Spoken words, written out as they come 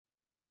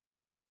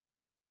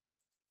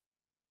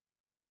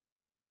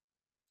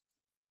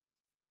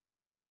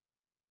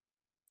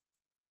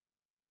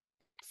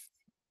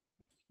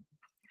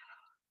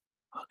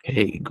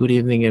Okay, good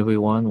evening,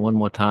 everyone. One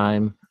more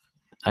time,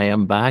 I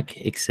am back,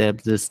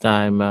 except this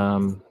time,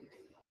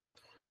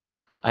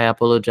 I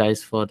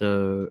apologize for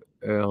the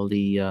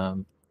early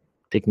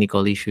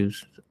technical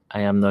issues.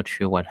 I am not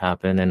sure what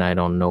happened, and I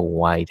don't know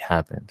why it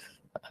happened.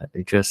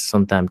 It just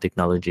sometimes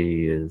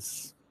technology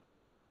is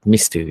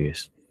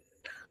mysterious.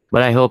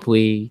 But I hope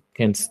we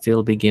can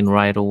still begin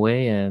right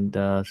away. And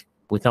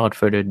without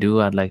further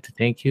ado, I'd like to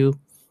thank you.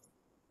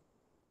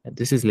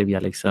 This is Levy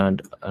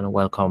Alexandre, and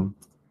welcome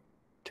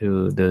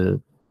to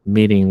the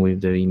meeting with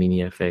the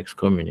EminiFX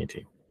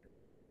community.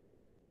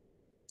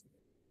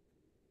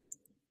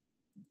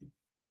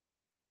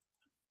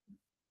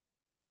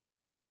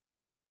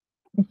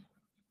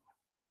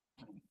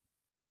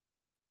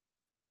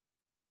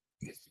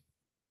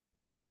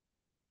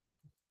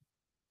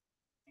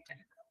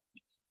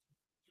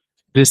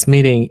 This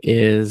meeting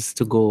is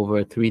to go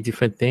over three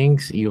different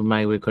things. You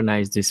might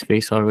recognize this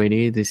face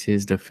already. This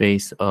is the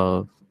face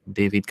of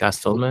David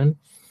Castleman,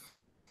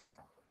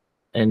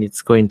 and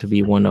it's going to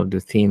be one of the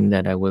themes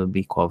that I will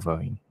be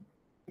covering.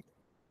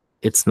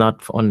 It's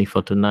not only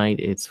for tonight,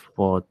 it's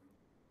for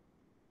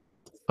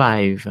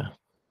 5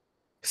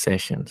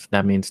 sessions.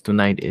 That means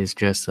tonight is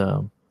just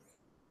a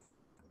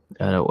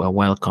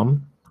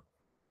welcome.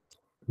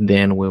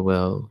 Then we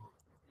will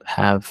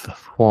have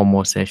 4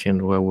 more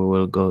sessions where we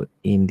will go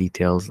in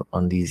details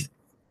on these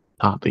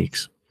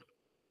topics.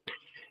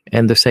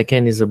 And the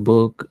second is a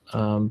book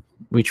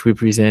which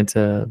represents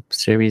a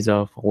series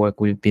of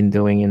work we've been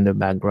doing in the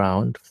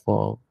background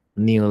for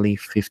nearly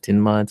 15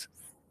 months.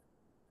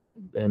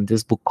 And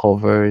this book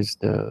covers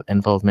the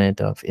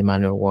involvement of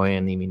Emmanuel Roy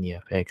and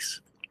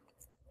EminiFX.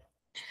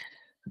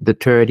 The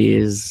third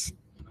is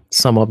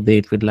some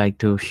update we'd like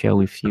to share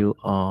with you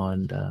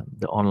on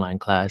the online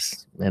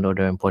class and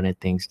other important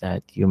things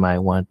that you might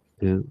want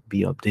to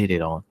be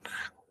updated on.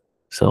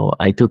 So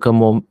I took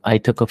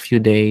a few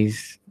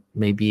days,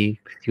 maybe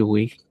a few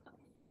weeks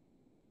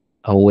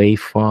away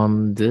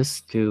from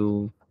this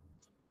to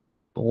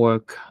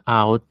work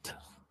out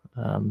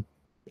um,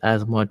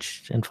 as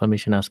much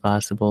information as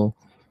possible,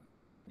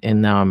 and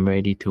now I'm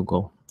ready to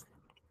go.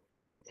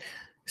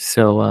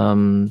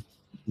 So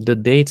the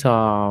dates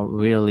are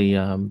really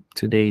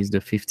today is the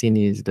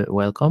 15th is the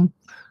welcome.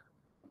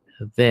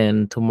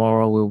 Then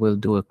tomorrow we will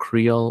do a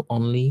Creole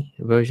only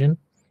version.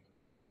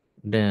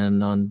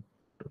 Then on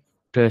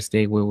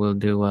Thursday we will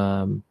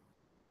do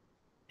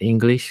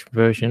English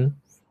version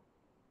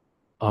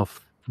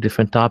of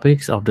different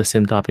topics of the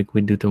same topic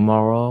we do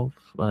tomorrow.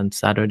 On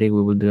Saturday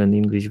we will do an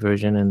English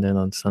version, and then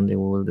on Sunday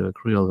we will do a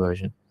Creole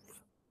version.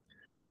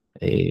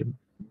 Et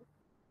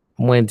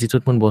mwen di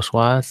tout moun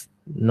bonsoir,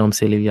 nom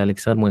se Levi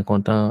Alexandre, mwen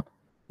kontan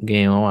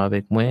genyon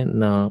avèk mwen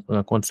nan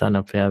renkont sa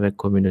nan fè avèk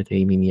komunote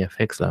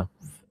EminiFX la.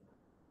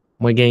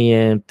 Mwen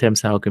genyen tem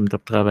sa ou ke m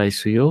tap travay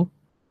sou yo,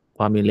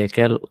 parmi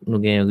lekel nou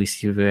genyen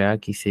receiver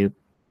ki se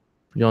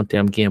yon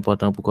term ki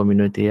important pou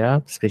komunote ya,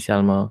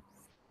 spesyalman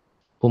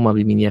pou mwen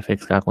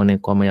EminiFX ka konen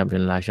koman y ap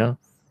ven l'ajan.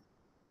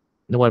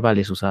 Nou wal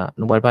pale sou sa.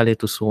 Nou wal pale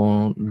tout sou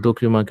un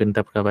dokumen ke nou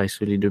tap travay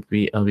sou li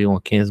depi environ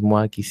 15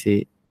 mwa ki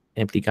se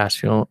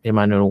implikasyon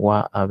Emmanuel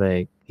Roy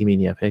avec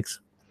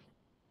EminiFX.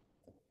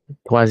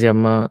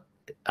 Troisièmement,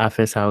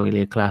 affaire ça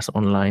les classes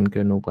online que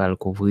nous allons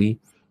couvrir.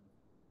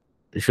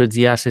 Je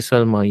dis c'est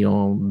seulement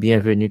un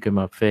bienvenue que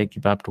m'a fait qui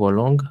pas trop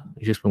longue,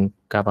 juste pour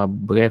capable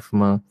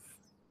brefement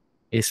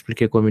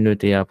expliquer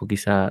communauté pour que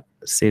ça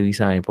série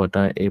ça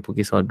important et pour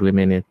que ça doit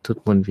mener tout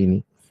le monde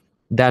venir.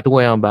 Date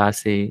ouais en bas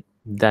c'est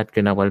date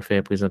que nous allons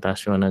faire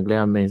présentation en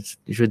anglais, mais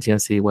je dis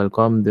c'est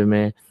welcome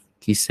demain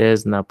qui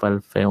 16 n'a pas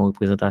faire une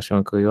présentation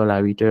en créole à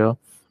 8 heures.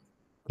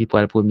 Qui pour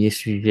le premier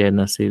sujet dans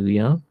la série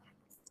 1.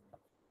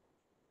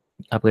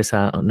 Après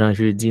ça, dans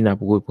jeudi, nous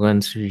reprendre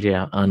le sujet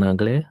en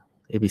anglais.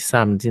 Et puis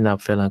samedi, nous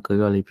fait en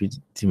créole. Et puis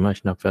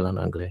dimanche, nous fait en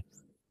anglais.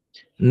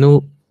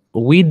 Nous,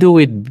 we do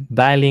it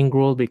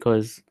bilingual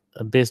because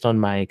based on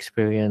my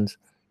experience,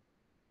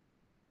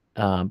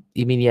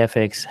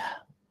 EminiFX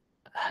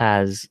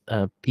has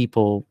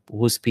people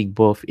who speak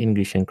both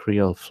English and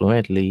Creole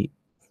fluently,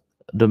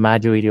 the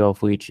majority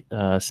of which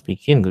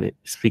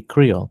speak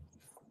Creole.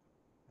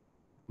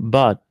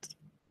 But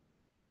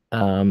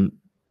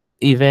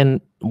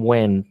even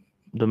when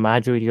the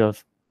majority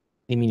of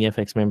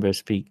EminiFX members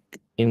speak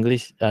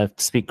English,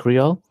 speak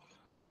Creole,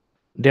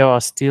 there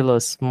are still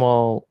a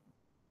small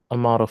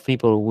amount of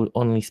people who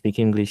only speak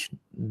English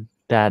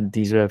that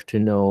deserve to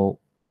know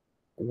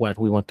what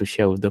we want to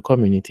share with the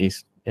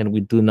communities, and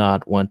we do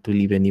not want to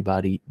leave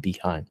anybody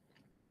behind.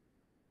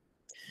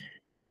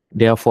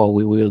 Therefore,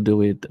 we will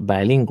do it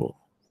bilingual.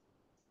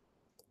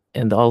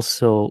 And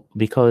also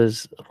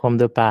because from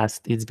the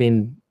past, it's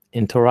been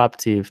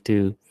interruptive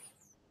to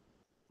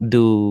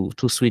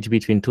switch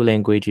between two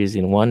languages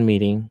in one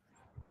meeting.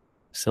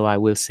 So I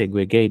will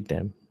segregate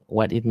them.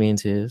 What it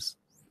means is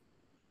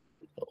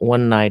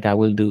one night I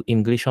will do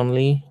English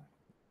only.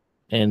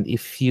 And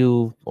if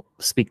you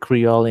speak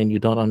Creole and you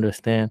don't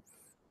understand,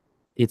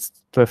 it's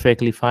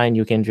perfectly fine.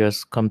 You can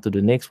just come to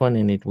the next one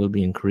and it will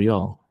be in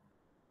Creole.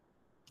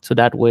 So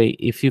that way,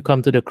 if you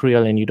come to the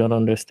CREOLE and you don't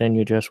understand,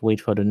 you just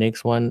wait for the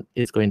next one.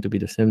 It's going to be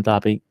the same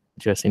topic,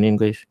 just in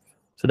English.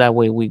 So that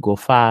way we go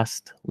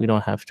fast. We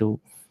don't have to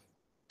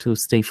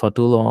stay for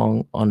too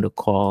long on the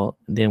call.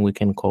 Then we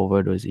can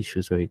cover those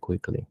issues very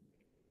quickly.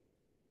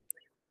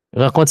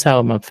 Rencontre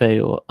ça m'a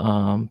fait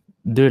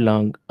deux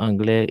langues,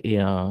 anglais et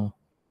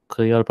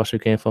créole, parce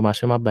que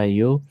information m'a bay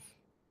yo,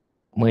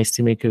 moi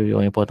estime que yo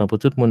important pour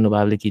tout le monde, nous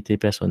pas quitter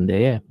personne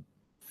derrière.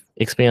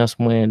 Expérience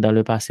moi dans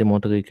le passé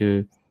montré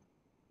que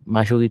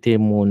majorité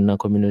monde dans la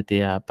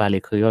communauté a parlé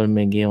créole,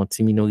 mais il y a une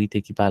petite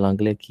minorité qui parle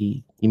anglais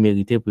qui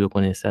méritait pour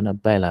connaître ça n'a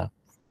pas là.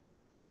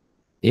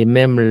 Et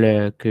même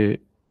le que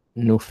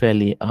nous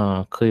faisons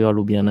en créole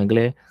ou bien en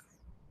anglais,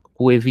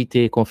 pour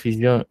éviter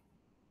confusion,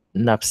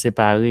 n'a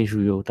séparé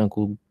jouer tant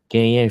que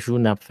gagner un jour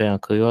n'a fait en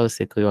créole,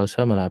 c'est créole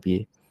seulement la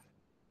pied.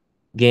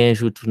 Gagner un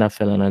jour tout n'a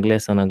fait en anglais,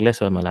 c'est en anglais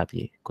seulement la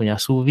pied. Quand il y a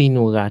souvent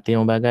nous rater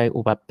un bagage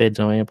ou pas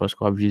perdre rien parce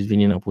qu'on va juste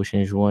venir dans le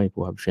prochain jour et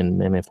pour avoir une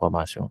même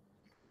information.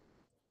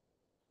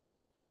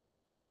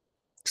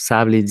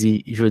 Ça veut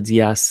dire, je dis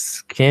à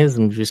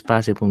 15, juste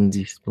passer pour me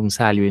dire, pour me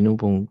saluer nous,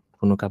 pour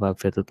nous capables de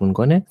faire tout le monde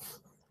connaît.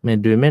 Mais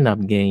demain, on a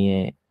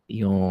gagné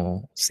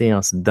une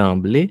séance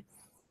d'emblée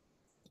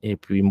et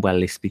puis, on va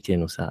l'expliquer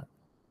nous ça.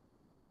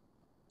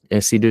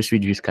 Ainsi de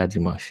suite jusqu'à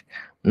dimanche.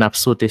 On a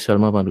sauté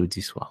seulement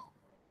vendredi soir.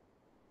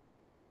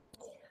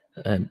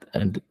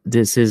 And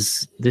this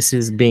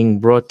is being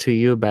brought to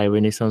you by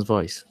Renaissance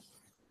Voice.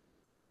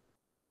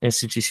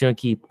 Institution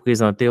qui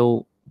présentait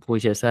au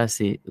projet ça,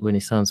 c'est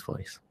Renaissance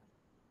Voice.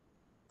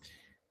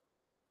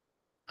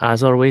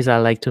 As always, I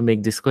like to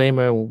make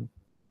disclaimer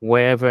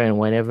wherever and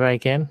whenever I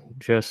can,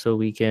 just so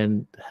we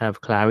can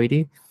have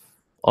clarity.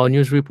 All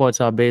news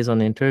reports are based on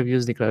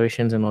interviews,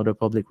 declarations, and other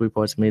public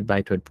reports made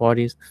by third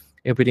parties.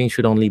 Everything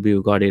should only be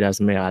regarded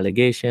as mere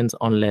allegations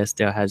unless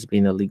there has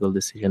been a legal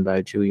decision by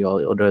a jury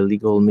or other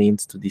legal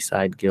means to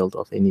decide guilt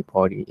of any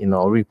party in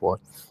our report.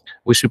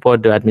 We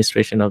support the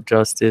administration of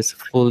justice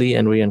fully,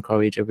 and we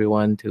encourage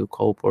everyone to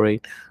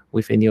cooperate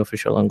with any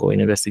official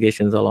ongoing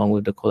investigations, along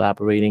with the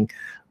collaborating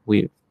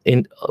with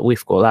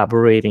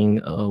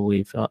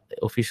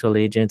official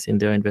agents in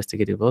their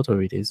investigative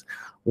authorities.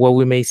 Where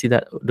we may see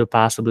that the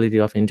possibility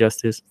of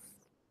injustice,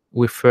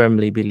 we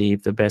firmly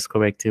believe the best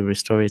corrective,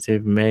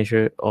 restorative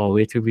measure or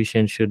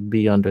retribution should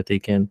be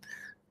undertaken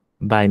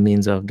by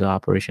means of the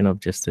operation of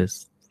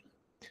justice.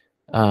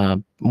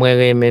 Moi,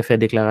 j'aime faire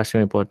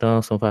déclaration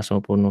importante, son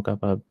façon pour nous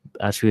capable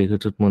assurer que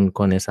tout le monde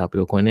connaît ça, puis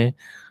on connaît.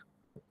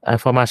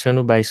 Information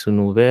nous baille sous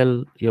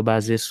nouvelles, yo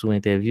basé sur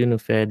interview, nous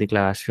faire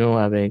déclaration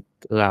avec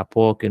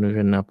rapport que nous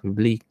jeunes dans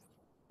public,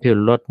 que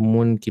l'autre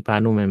monde qui pas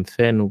nous même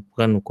fait, nous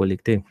prend nous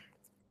collecter.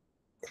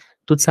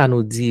 Tout ça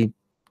nous dit,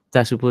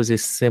 t'as supposé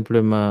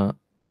simplement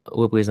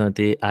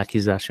représenter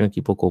accusation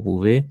qui peut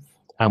prouver,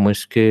 à moins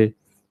que,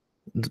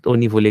 au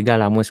niveau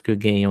légal, à moins que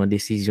gagne une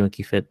décision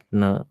qui fait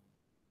dans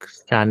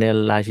channel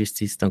la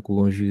justice tant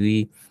qu'un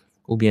jury,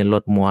 ou bien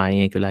l'autre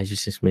moyen que la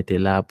justice mettait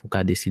là pour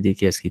qu'à décider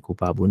qui est-ce qui est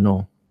coupable ou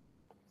non.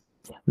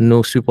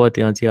 Nous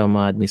supportons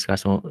entièrement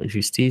l'administration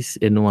justice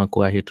et nous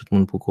encourageons tout le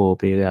monde pour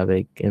coopérer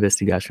avec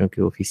l'investigation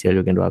que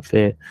l'officiel doit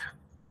faire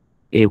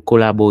et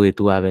collaborer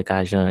tout avec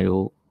agents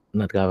dans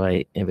le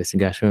travail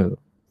d'investigation.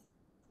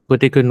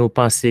 Côté que nous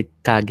pensons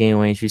qu'à gagner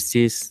une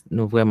injustice,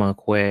 nous vraiment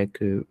croyons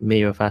que la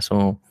meilleure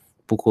façon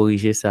pour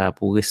corriger ça,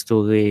 pour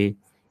restaurer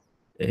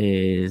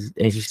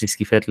l'injustice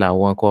qui fait là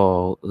ou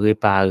encore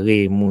réparer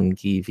les gens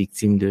qui sont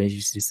victimes de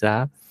l'injustice,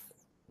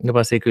 nous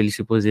pensons que c'est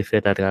supposé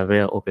faire à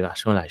travers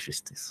l'opération la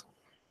justice.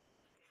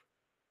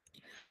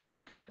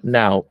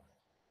 Now,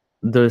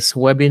 this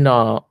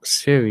webinar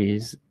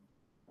series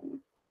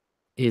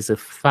is a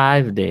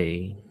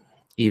 5-day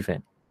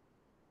event.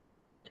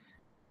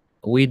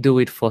 We do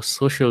it for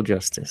social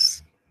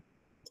justice.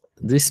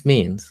 This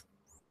means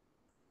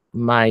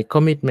my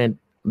commitment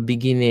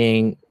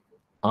beginning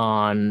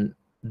on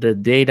the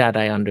day that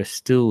I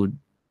understood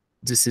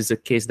this is a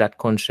case that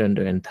concerned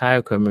the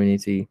entire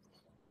community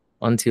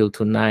until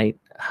tonight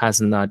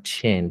has not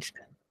changed.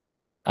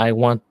 I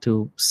want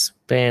to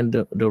spend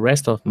the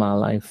rest of my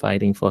life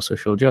fighting for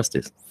social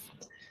justice.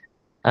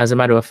 As a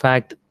matter of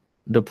fact,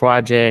 the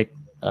project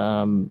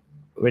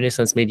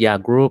Renaissance Media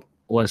Group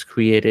was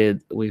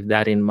created with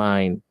that in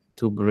mind,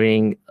 to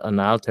bring an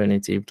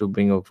alternative, to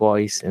bring a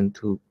voice, and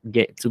to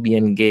be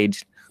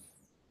engaged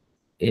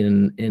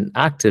in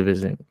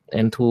activism.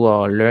 And through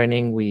our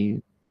learning,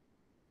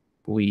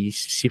 we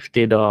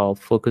shifted our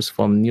focus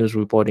from news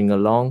reporting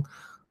alone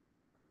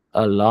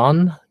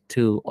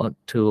to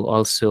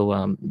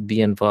also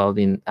be involved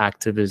in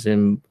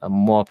activism,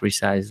 more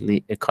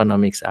precisely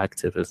economics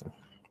activism.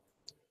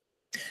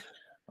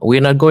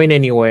 We're not going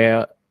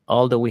anywhere,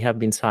 although we have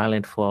been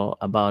silent for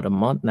about a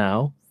month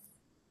now.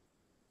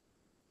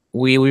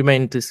 We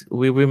remain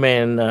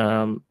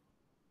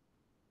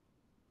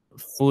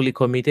fully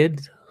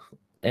committed,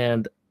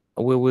 and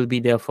we will be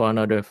there for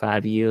another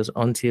 5 years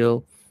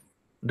until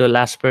the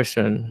last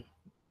person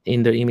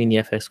in the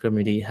EminiFX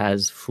community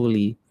has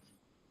fully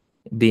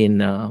been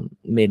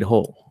made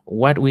whole.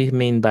 What we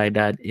mean by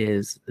that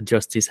is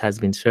justice has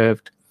been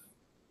served,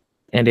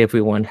 and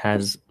everyone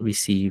has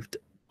received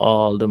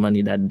all the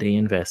money that they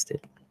invested.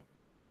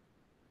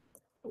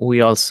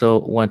 We also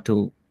want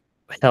to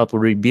help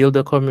rebuild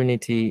the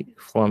community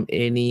from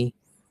any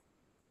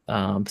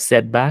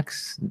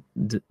setbacks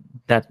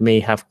that may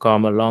have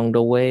come along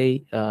the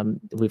way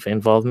with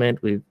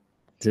involvement with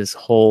this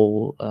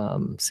whole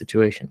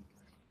situation.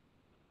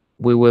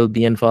 We will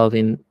be involved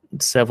in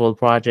several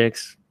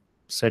projects,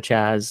 such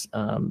as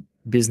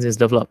business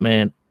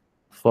development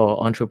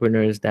for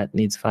entrepreneurs that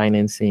needs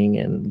financing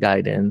and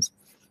guidance.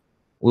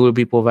 We will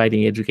be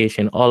providing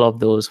education, all of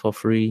those for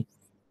free.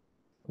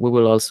 We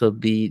will also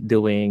be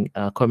doing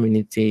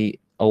community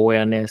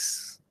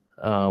awareness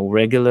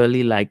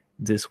regularly, like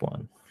this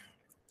one.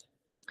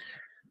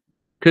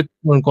 Que tout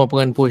le monde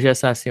comprenne, projet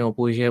ça, c'est un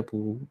projet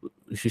pour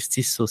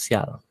justice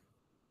sociale.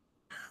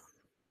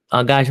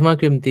 Engagement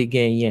que m'te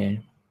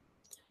gagné,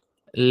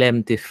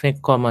 l'aime te fin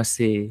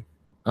commencer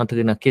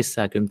entrer dans qu'est-ce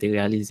ça que m'te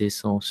réalisé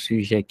son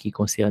sujet qui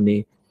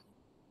concernait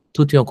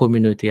toute une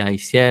communauté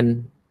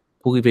haïtienne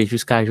pour arriver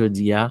jusqu'à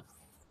aujourd'hui,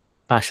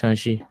 pas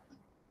changé.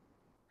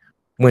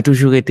 Moi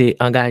toujours été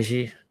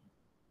engagé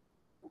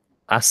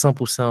à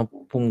 100%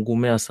 pour me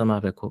goumer ensemble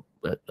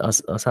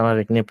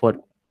avec n'importe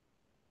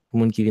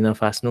monde qui vient en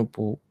face nous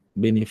pour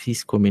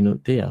bénéfice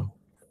communauté.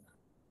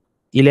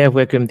 Il est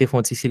vrai que me te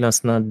font petit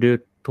silence dans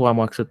 2-3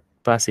 mois que ça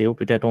passé ou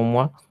peut-être un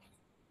mois,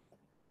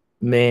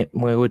 mais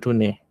moi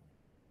retourner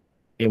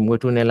et me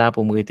retourner là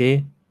pour me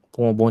rester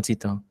pour un bon petit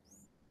temps.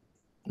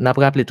 N'a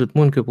pas rappelé tout le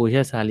monde que le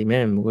projet ça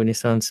lui-même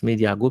Renaissance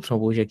Media Group, son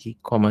projet qui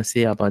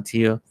commençait à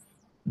partir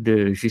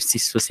de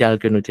justice sociale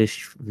que nous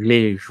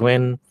voulons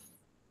joindre,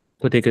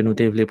 côté que nous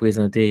voulons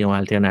présenter une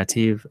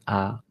alternative à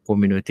la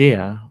communauté,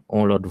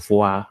 on l'autre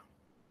voix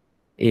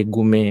et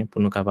gourmet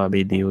pour nous capables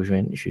d'aider aux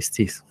joindre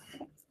justice.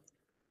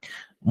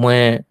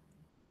 Moi,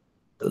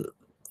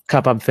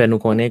 capable de faire nous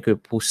connaître que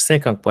pour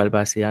 5 ans pour le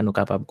passé, nous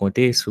capables de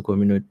compter sur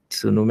communauté,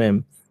 sur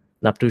nous-mêmes.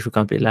 Nous avons toujours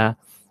campé là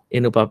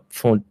et nous pas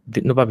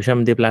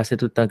jamais déplacer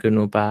tout le temps que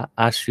nous pas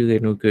assurer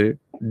nous que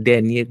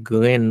dernier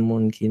grain de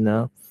monde qui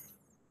n'a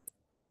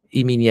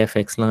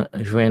EminiFX là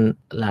joindre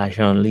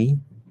l'argent li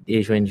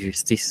et joindre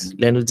justice.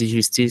 Là nous dit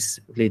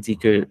justice, veut dire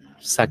que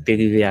ça qui est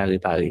arrivé à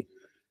réparer.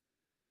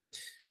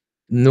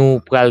 Nous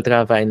pral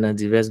travail dans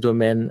divers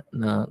domaines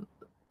dans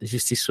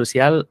justice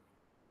sociale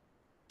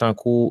tant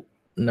que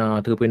dans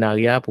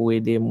l'entrepreneuriat pour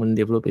aider les gens à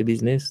développer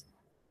business,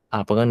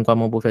 apprendre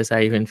comment pour faire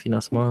ça et un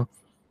financement.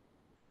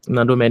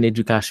 Dans le domaine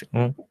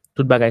éducation,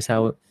 tout bagay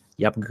ça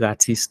y a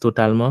gratis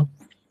totalement.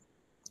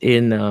 Et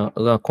dans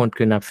rencontre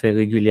que nous fait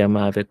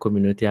régulièrement avec la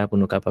communauté pour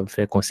nous capables de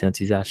faire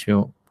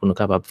conscientisation, pour nous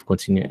capables de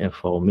continuer à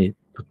informer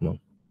tout le monde.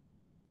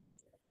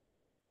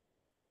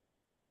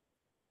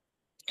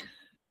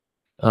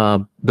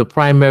 The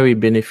primary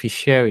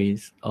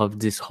beneficiaries of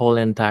this whole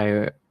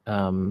entire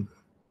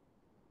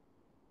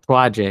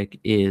project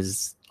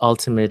is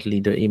ultimately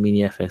the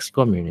EminiFX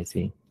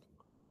community.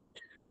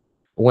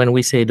 When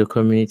we say the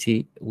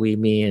community, we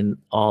mean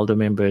all the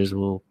members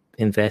who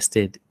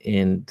invested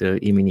in the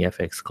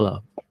EminiFX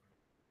club.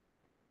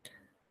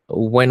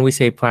 When we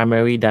say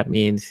primary, that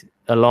means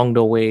along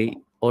the way,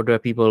 other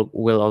people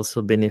will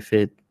also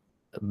benefit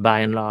by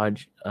and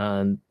large,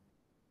 and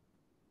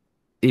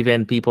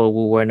even people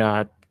who were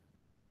not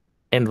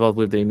involved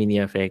with the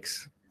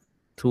EminiFX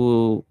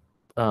through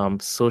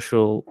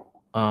social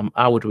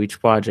outreach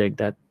project,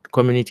 that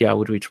community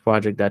outreach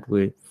project that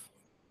we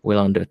will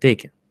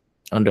undertake.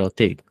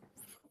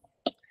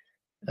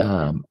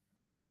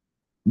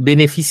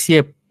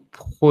 Bénéficiaire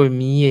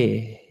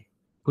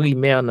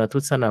primaire dans tout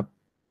ça n'a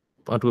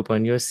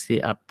entrepreneur, c'est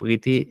à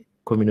prêter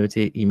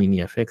communauté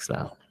EminiFX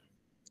là.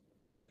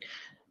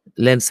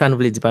 Ça nous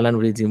veut dire pas là, nous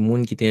veut dire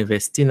monde qui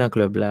t'investi dans le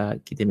club là,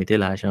 qui te mettait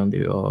l'argent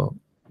dehors,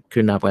 que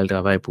n'a pas le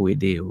travail pour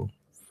aider eux.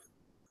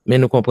 Mais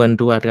nous comprenons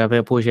tout à travers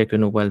le projet que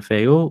nous allons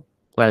faire, pour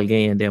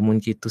gagner des gens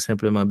qui tout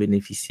simplement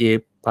bénéficier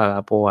par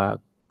rapport à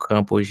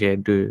grand projet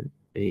de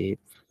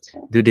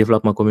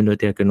développement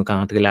communautaire que nous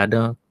avons entré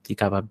là-dedans, qui est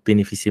capable de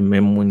bénéficier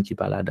même monde qui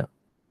pas là-dedans.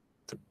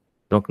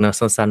 Donc dans ce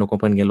sens ça nous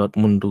comprenons que l'autre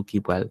monde qui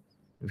peut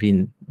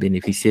venir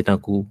bénéficier tant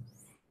que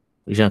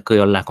Jean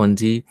Créole l'a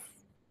dit,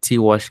 ti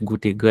wash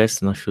goûter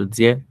graisse dans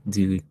chaudière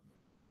diri.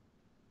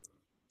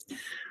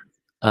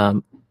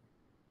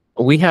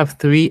 We have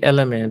 3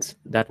 elements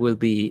that will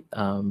be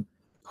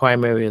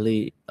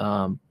primarily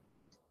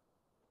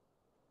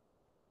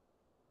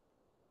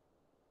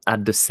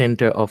at the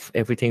center of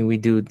everything we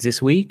do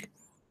this week.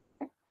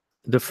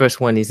 The first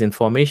one is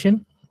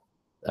information.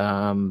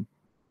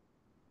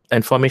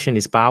 Information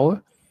is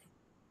power.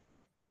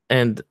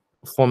 And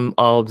from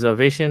our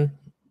observation,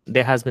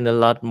 there has been a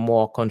lot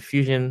more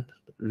confusion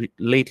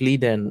lately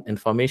than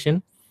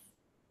information.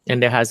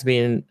 And there has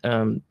been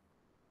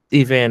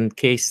even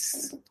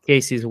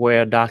cases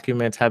where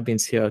documents have been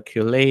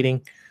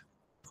circulating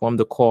from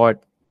the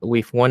court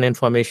with one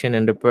information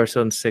and the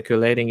person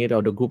circulating it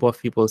or the group of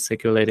people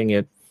circulating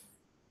it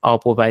are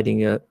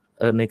providing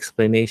an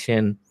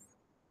explanation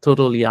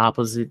totally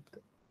opposite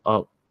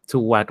to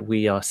what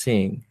we are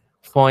seeing.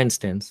 For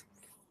instance,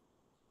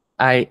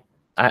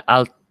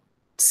 I'll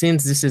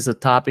since this is a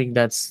topic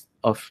that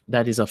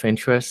is of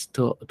interest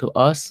to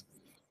us,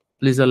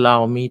 please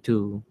allow me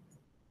to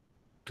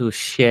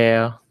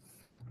share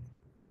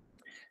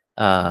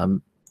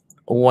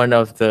one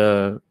of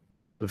the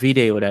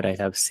video that I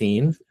have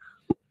seen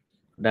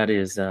that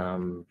is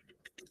from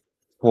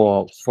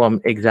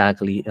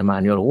exactly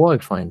Emmanuel Roy,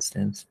 for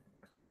instance.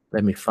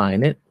 Let me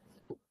find it.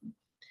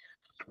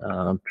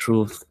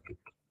 Truth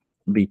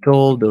be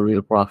told, the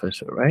real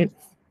professor, right?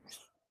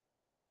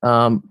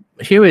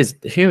 Here is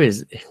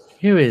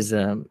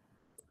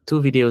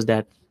two videos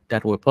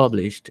that were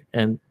published,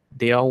 and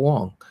they are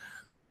wrong.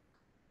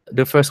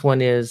 The first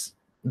one is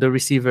the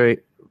receiver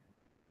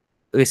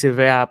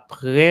a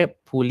prêt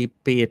pour lui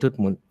payer tout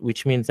le monde,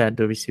 which means that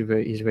the receiver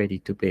is ready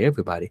to pay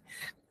everybody.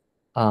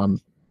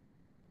 And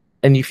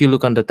if you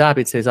look on the top,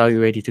 it says, "Are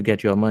you ready to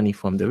get your money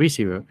from the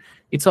receiver?"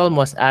 It's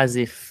almost as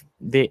if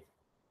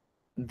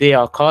they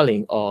are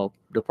calling, or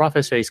the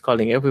professor is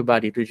calling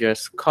everybody to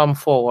just come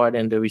forward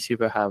and the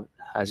receiver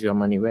has your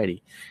money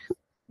ready.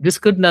 This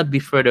could not be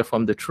further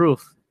from the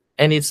truth.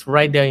 And it's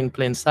right there in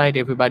plain sight.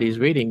 Everybody is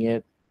reading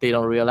it. They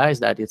don't realize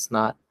that it's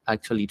not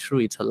actually true.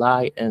 It's a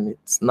lie, and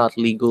it's not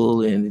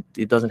legal, and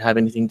it doesn't have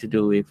anything to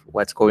do with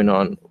what's going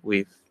on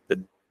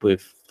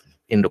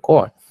in the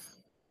court.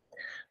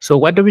 So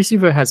what the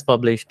receiver has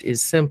published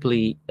is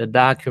simply a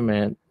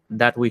document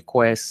that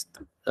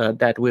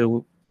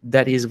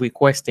that is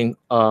requesting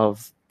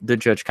of the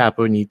Judge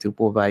Caproni to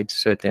provide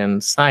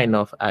certain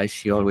sign-off, as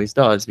she always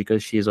does,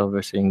 because she is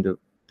overseeing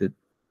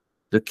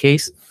the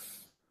case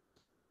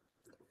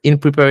in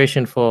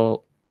preparation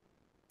for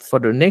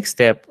the next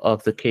step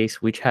of the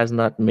case, which has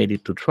not made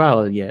it to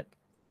trial yet.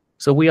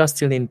 So we are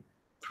still in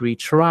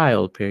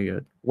pre-trial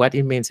period. What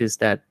it means is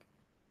that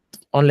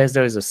unless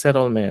there is a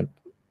settlement,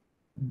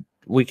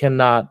 we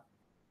cannot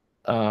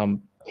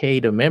pay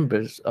the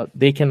members.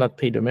 They cannot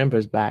pay the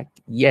members back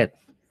yet.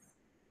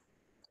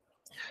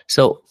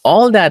 So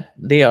all that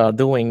they are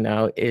doing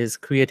now is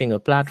creating a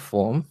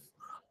platform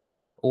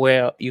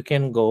where you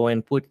can go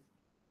and put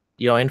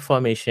your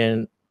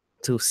information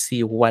to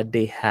see what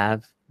they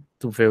have,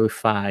 to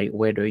verify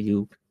whether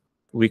you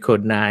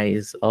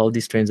recognize all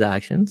these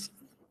transactions,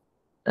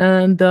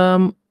 and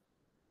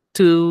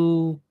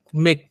to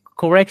make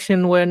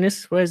correction where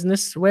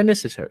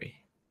necessary,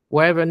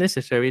 wherever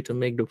necessary, to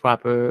make the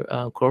proper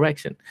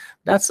correction.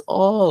 That's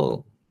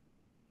all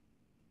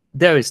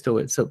there is to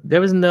it. So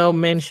there is no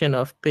mention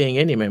of paying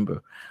any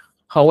member.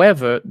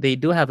 However, they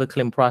do have a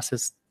claim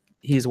process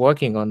he's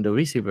working on, the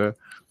receiver,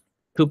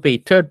 to pay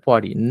third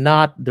party,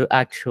 not the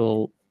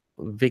actual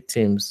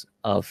victims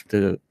of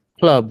the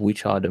club,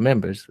 which are the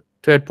members.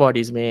 Third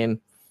parties mean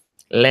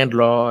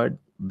landlord,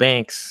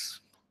 banks,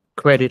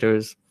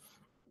 creditors,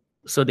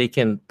 so they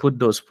can put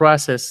those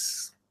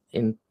processes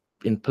in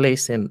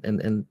place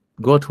and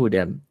go through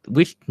them,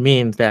 which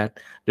means that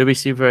the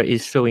receiver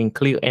is showing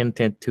clear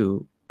intent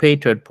to pay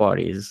third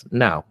parties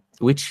now,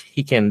 which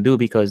he can do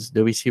because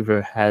the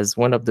receiver has,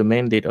 one of the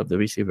mandate of the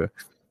receiver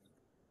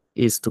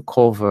is to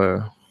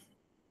cover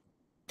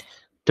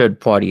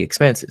third-party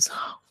expenses.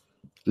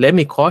 Let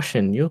me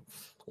caution you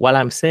while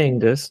I'm saying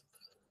this,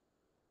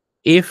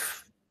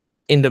 if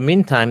in the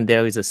meantime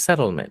there is a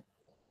settlement,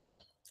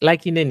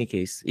 like in any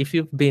case, if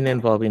you've been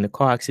involved in a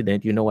car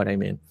accident, you know what I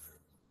mean,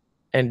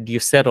 and you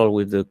settle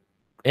with the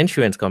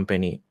insurance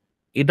company,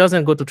 it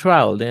doesn't go to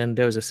trial. Then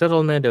there's a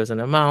settlement, there's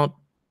an amount,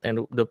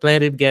 and the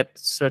plaintiff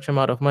gets such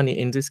amount of money.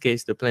 In this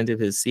case, the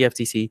plaintiff is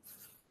CFTC,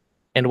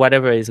 and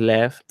whatever is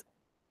left,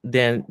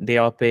 then they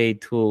are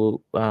paid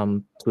to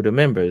the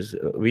members,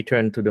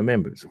 returned to the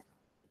members.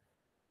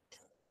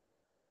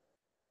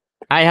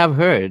 I have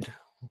heard,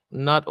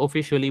 not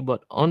officially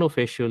but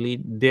unofficially,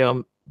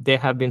 there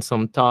have been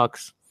some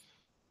talks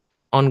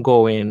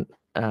ongoing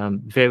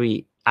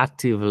very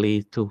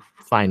actively to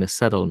find a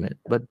settlement,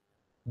 but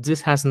this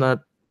has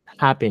not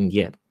happened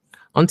yet.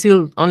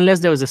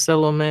 Unless there was a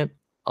settlement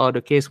or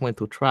the case went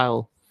to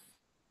trial,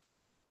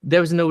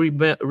 there is no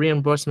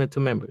reimbursement to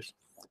members.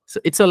 So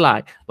it's a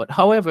lie. But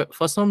however,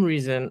 for some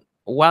reason,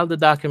 while the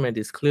document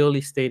is clearly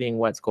stating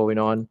what's going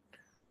on,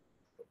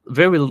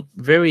 very,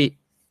 very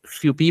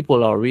few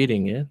people are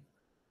reading it.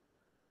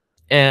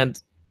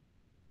 And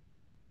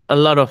a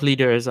lot of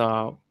leaders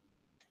are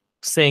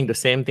saying the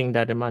same thing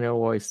that Emmanuel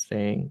Roy is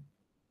saying,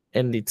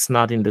 and it's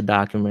not in the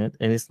document,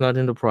 and it's not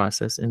in the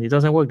process, and it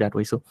doesn't work that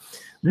way. So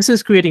this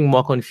is creating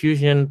more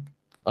confusion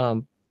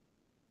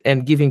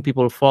and giving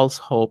people false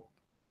hope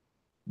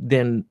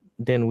than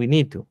we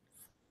need to.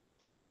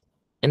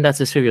 And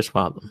that's a serious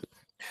problem.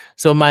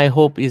 So my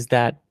hope is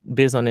that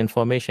based on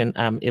information,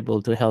 I'm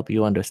able to help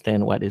you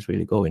understand what is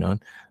really going on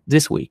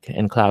this week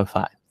and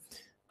clarify.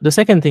 The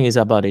second thing is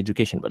about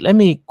education, but let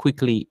me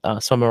quickly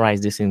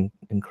summarize this in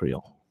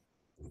Creole.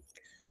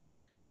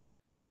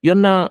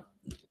 Yon nan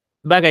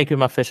bagay ke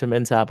ma fè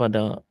semen sa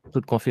pendant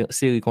toute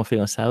série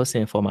conférence sa,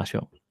 c'est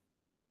information.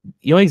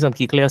 Yon exemple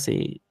qui clair,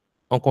 c'est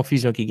en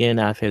confusion qui gagne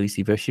à affaire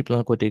receivership,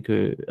 là, côté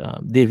que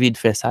David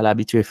fait ça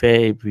l'habitué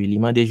fait, et puis il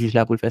demande des juges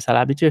là pour faire ça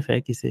l'habitué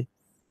fait, qui c'est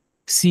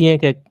si y a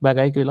quelque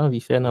bagay que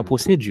l'envie fait dans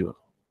procédure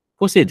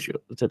procédure.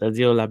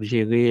 C'est-à-dire, la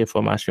gérer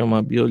information,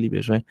 membio, li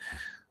besoin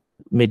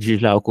mettre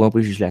juge là au courant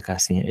pour juge la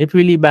casser. Et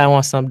puis, il y a un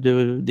ensemble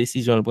de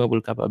décisions pour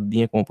le capable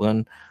bien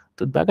comprendre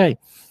tout bagaille.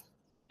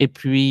 Et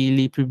puis,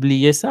 il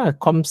publie ça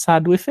comme ça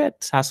doit faire.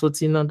 Ça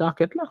sorti dans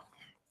docket là.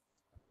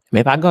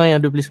 Mais pas rien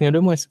de plus, rien de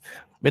moins.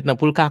 Maintenant,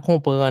 pour le cas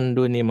comprendre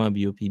données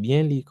membio, puis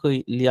bien,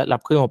 il a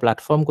créé une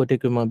plateforme côté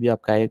que membio a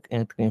créé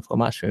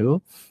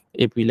information.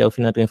 Et puis, là, au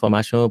final,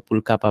 information pour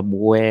le capable,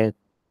 ouais,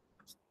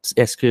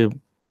 est-ce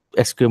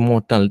que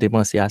mon temps le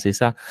dépenser assez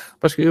ça?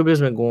 Parce que j'ai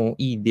besoin d'une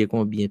idée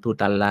combien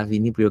total la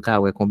vini pour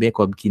le combien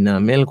comme qui n'en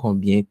mêle,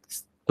 combien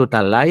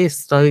total là.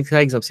 Par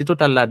exemple, si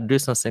total là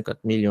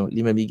 250 millions,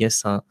 lui-même il gagne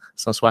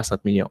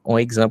 160 millions. Un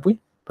exemple, oui,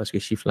 parce que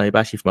chiffre là n'est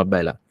pas chiffre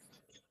m'a là.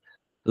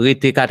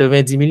 Rete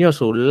 90 millions,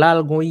 so là,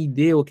 une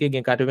idée, ok,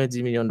 gagne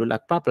 90 millions de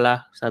dollars pas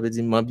là, ça veut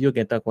dire membio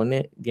gagne tant qu'on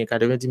est, gagne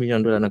 90 millions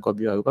de dollars dans le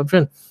bio.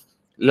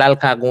 Là, le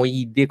cas une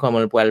idée comment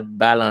on peut le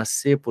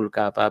balancer pour le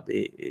capable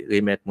de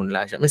remettre mon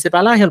l'argent. Mais c'est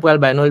pas l'argent pour le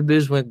bail, non, il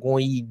besoin d'une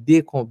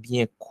idée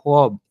combien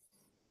cob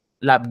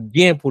la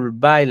bien pour le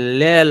bail,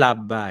 la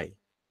bail.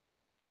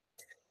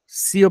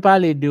 Si on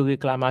parle de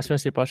réclamation,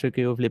 c'est parce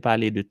que vous voulez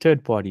parler de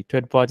third party.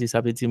 Third party, ça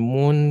veut dire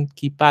monde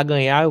qui pas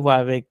gagné à voir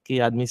avec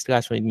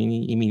l'administration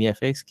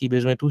EminiFX qui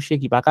besoin toucher,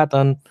 qui pas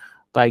attendre.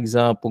 Par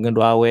exemple, pour qu'on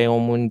doit avoir un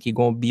monde qui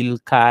a un bill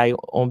caille,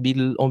 un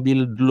bill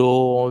de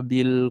l'eau, un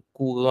bill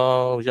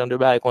courant, genre de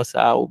bail comme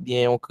ça, ou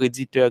bien un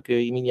créditeur que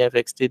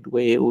EminiFX te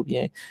doit, ou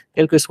bien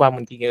quel que soit le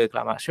monde qui a une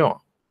réclamation.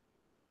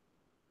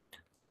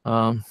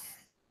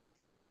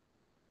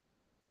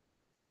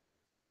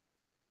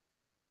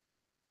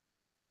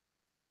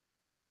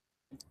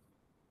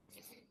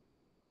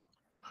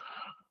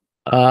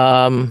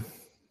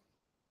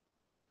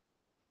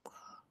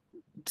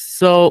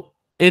 So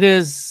it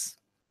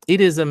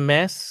is a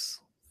mess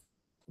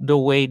the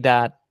way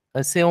that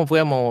c'est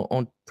vraiment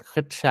on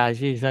traite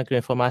chargé gens que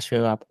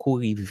l'information a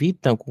couru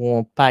vite tant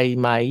qu'on paye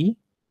maï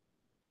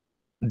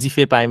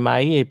diffé paye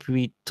maï et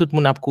puis tout le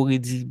monde a couru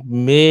dit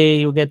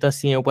mais yo gen tan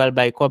si on pral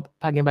bay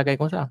pas gen bagay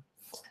comme ça.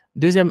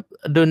 Deuxième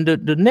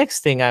the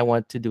next thing I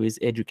want to do is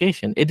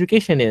education.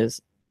 Education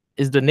is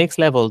the next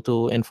level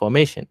to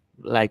information,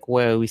 like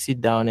where we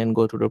sit down and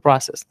go through the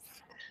process.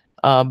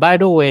 By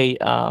the way,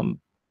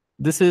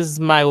 this is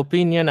my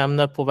opinion. I'm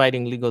not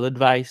providing legal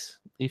advice.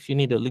 If you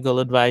need a legal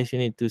advice, you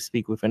need to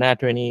speak with an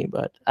attorney.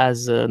 But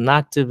as an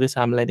activist,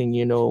 I'm letting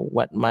you know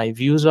what my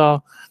views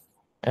are,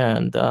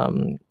 and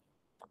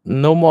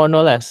no more,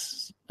 no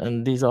less.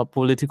 And these are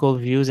political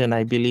views, and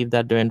I believe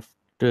that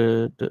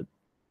the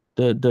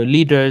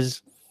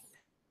leaders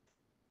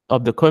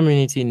of the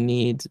community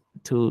need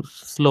to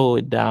slow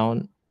it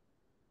down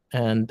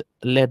and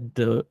let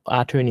the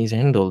attorneys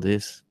handle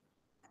this.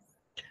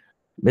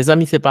 Mes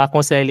amis, c'est pas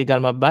conseil légal,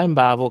 m'a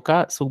pas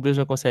avocat. Si vous avez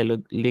besoin de conseil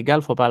légal,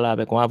 il faut parler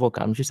avec un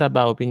avocat. Je suis juste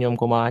à opinion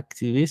comme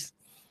activiste.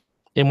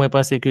 Et moi, je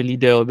pense que le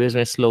leader a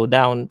besoin de slow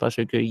down parce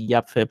qu'il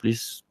a fait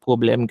plus de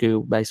problèmes que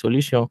de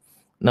solutions.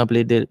 N'en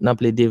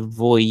plaide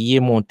voyer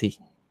monter.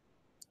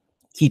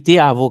 Quitter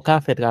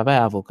avocat, fait travail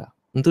avocat.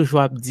 On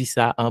toujours dit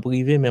ça en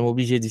privé, même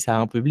obligé de dire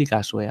ça en public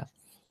à soi.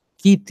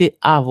 Quitter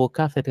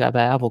avocat, fait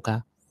travail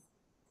avocat.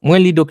 Moi,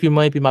 les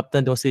documents et puis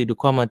m'attends dans série de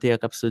commentaires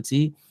qui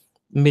sorti.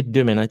 Mettre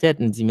deux mains en tête,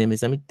 me dit, mais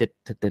mes amis,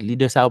 peut-être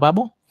leader ça ou pas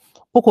bon.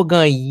 Pourquoi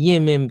gagner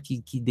même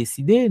qui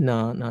décide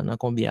dans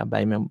combien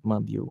bail même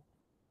bio.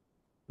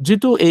 Du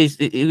tout, et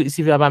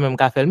si vous pas même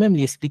qu'à faire même,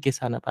 il explique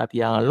ça dans le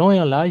papier en long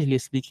et en large, il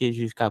explique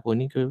jusqu'à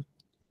Pony que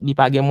il n'y a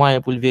pas de moyen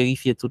pour le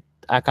vérifier tout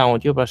à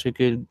 40 parce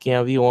que il y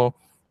a environ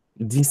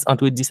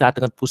entre 10 à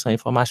 30%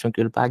 d'informations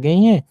que le pas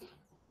gagné.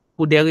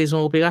 Pour des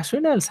raisons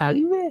opérationnelles, ça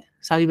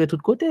arrivait de tous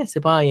côtés.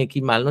 C'est pas rien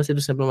qui mal, non, c'est tout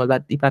simplement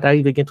il pas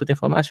arrivé avec toute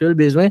information, le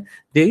besoin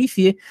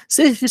vérifier.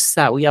 C'est juste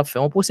ça, il a fait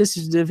un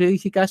processus de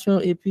vérification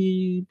et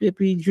puis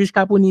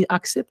jusqu'à pour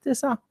accepter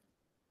ça.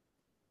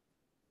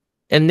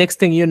 And next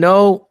thing you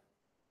know,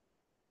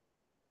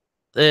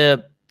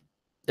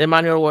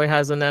 Emmanuel Roy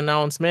has an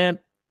announcement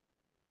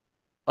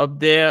up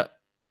there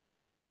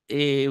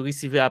et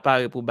receiver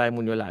apparaît pour bailler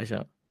mon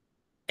l'argent.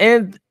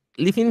 And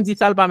les fins dit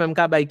ça pas même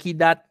qu'à bailler qui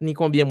date ni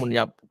combien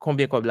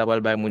comme la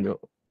bailler mon.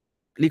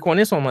 Les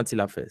connaît son menti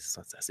la fait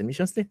ça c'est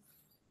méchanceté.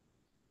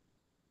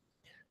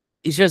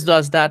 It just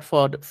does that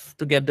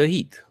to get the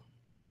heat,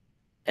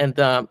 and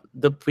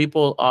the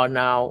people are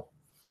now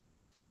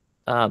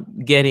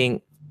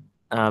getting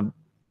a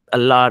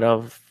lot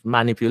of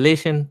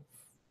manipulation.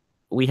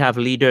 We have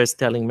leaders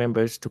telling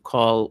members to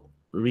call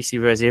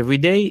receivers every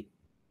day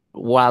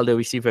while the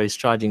receiver is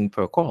charging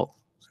per call.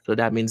 So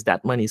that means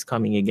that money is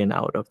coming again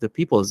out of the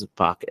people's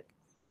pocket,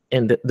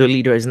 and the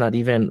leader is not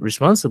even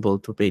responsible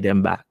to pay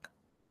them back.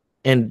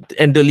 And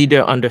the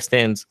leader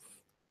understands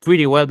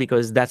pretty well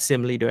because that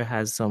same leader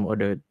has some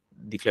other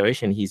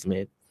declaration he's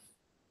made.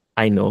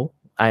 I know.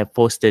 I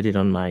posted it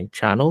on my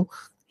channel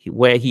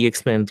where he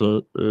explained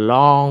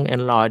long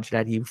and large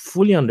that he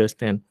fully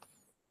understands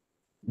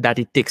that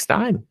it takes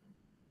time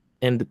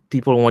and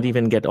people won't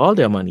even get all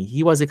their money.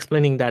 He was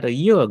explaining that a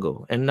year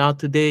ago. And now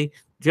today,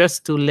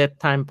 just to let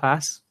time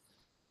pass,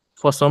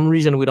 for some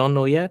reason we don't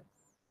know yet,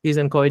 He's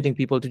encouraging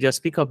people to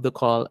just pick up the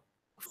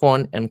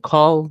phone and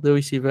call the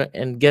receiver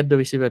and get the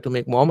receiver to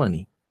make more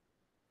money.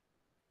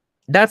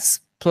 That's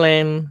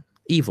plain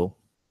evil.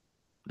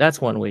 That's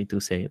one way to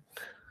say it.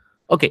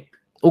 OK.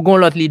 Ou gon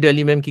l'autre leader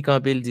lui-même qui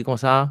campé, il dit comme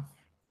ça,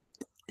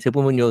 c'est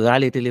pour moun yo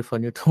rale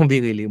téléphone, yo tombe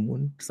les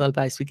moun. Sans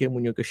pas expliquer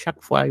moun yo que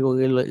chaque fois yo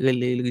rele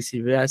le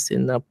receiver, c'est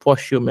dans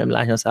poche yo même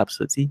l'argent ça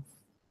sorti.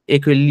 Et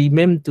que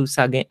lui-même tout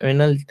ça gagne un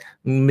an,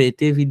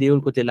 mette vidéo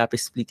le côté là pour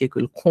expliquer que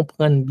le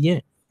comprenne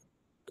bien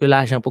que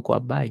l'argent pourquoi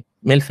bail.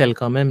 Mais il fait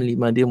quand même, il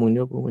demande moun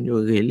yo pour moun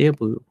yo rele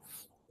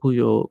pour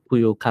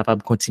yo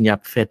capable continuer à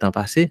faire temps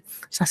passé.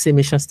 Ça c'est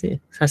méchanceté.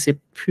 Ça c'est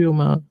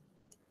purement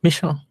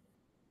méchant.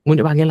 Moun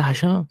yo pas gagne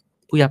l'argent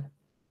pour y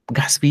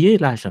gaspiller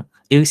l'argent.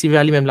 Et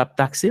receiver lui-même la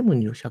taxer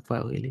moun yo chaque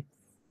fois relé.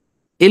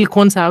 Et le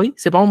compte ça oui,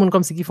 c'est pas un monde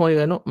comme si qui font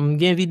erreur non,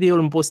 m'gain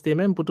vidéo me poster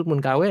même pour tout le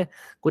monde ka ouais,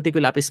 côté que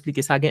l'a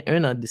expliquer ça gain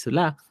un an de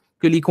cela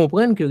que li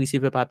comprennent que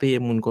receiver pas payer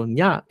moun kon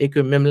ya et que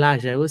même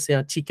l'argent c'est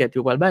un ticket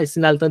yo pas le bail, si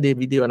n'a le temps des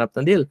vidéos on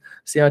attendel,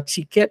 c'est un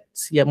ticket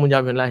si y a moun y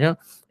a besoin de l'argent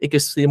et que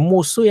c'est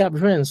morceau y a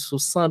besoin sur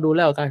 $100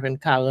 ou ka besoin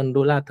 $40,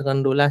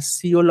 $30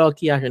 si yo là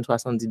qui a besoin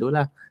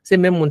 $70. C'est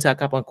même moun ça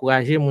cap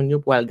encourager moun yo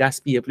pour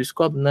gaspiller plus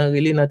comme nan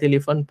relé dans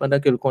téléphone pendant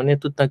que le connaît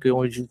tout le temps que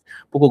on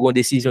pour qu'on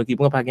décision qui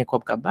prend pas gain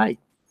cop ka bail.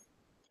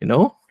 You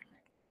know?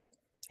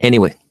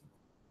 Anyway.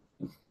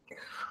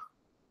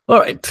 All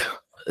right.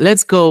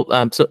 Let's go.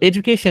 So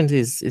education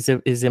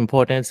is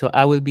important. So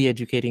I will be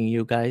educating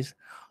you guys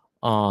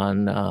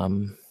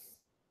on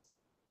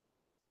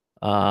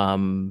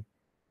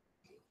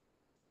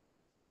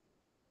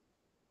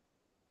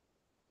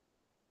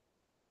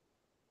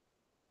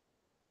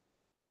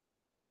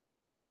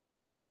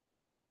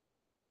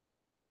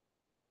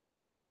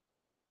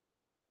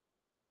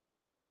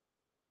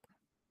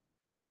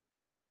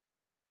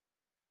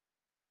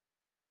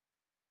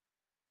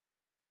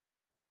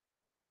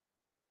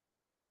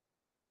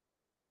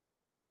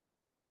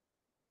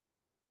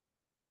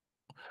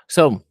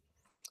so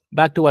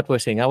back to what we're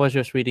saying. I was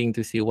just reading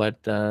to see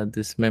what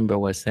this member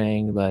was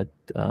saying, but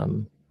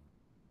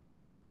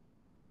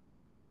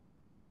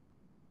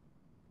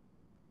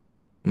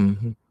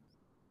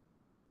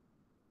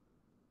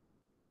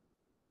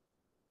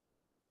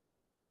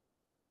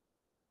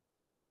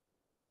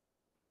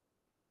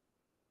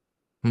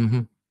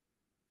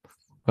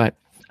right.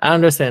 I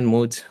understand,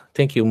 Moods.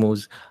 Thank you,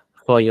 Moods,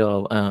 for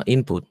your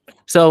input.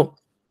 So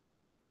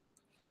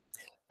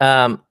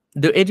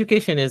the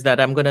education is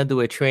that I'm gonna do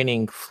a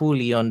training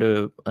fully on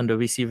the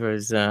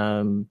receiver's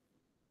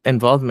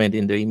involvement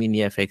in the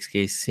EminiFX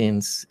case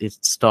since it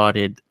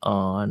started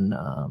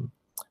on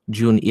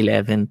June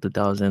 11,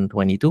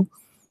 2022,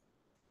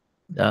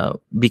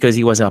 because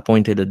he was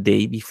appointed a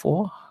day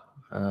before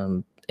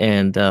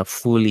and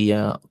fully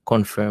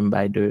confirmed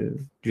by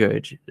the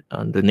judge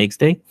on the next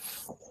day.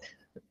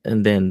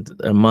 And then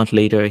a month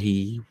later,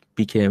 he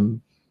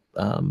became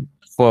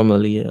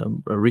formally a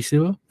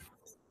receiver.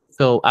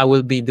 So I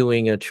will be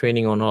doing a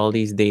training on all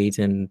these dates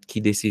and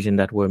key decisions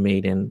that were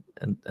made, and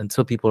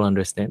so people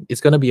understand.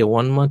 It's going to be a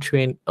 1 month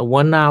train, a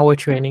 1 hour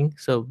training.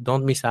 So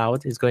don't miss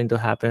out. It's going to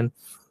happen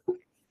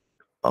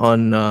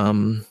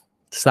on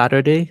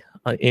Saturday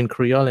in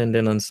Creole and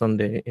then on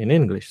Sunday in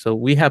English. So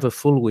we have a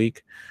full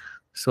week.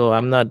 So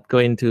I'm not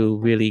going to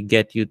really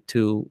get you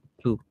to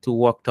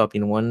worked up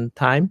in one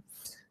time.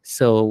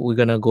 So we're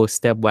going to go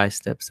step by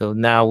step. So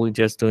now we're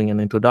just doing an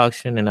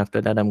introduction, and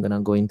after that, I'm going to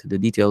go into the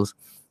details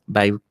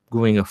by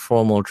doing a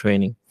formal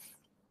training.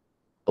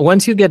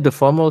 Once you get the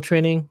formal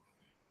training,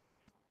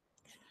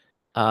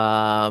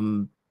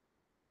 Junior,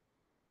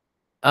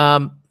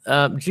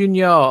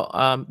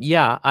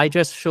 yeah, I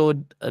just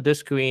showed the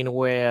screen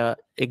where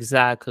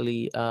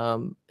exactly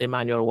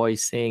Emmanuel Roy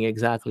is saying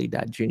exactly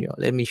that, Junior.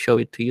 Let me show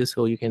it to you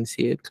so you can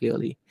see it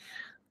clearly.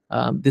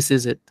 This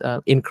is it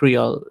in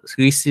Creole.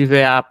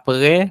 Receiver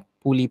après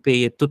pour li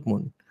payer tout le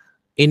monde.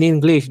 In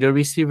English, the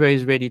receiver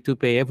is ready to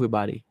pay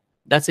everybody.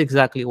 That's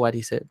exactly what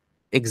he said.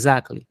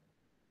 Exactly.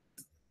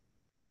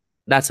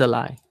 That's a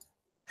lie.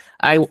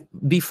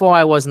 Before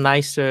I was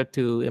nicer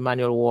to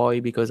Emmanuel Roy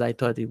because I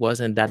thought it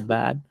wasn't that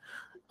bad,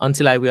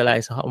 until I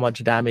realized how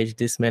much damage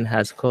this man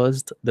has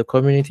caused the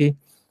community.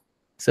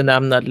 So now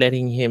I'm not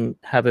letting him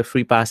have a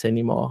free pass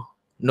anymore.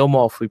 No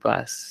more free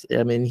pass.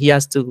 I mean, he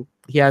has to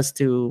be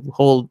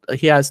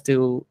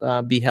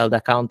held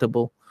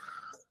accountable,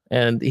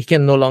 and he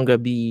can no longer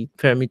be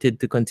permitted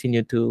to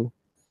continue to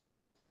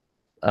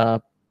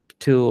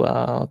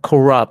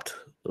corrupt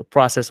the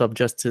process of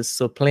justice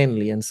so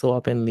plainly and so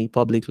openly,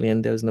 publicly,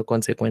 and there's no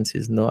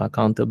consequences, no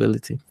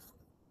accountability.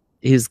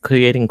 He's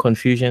creating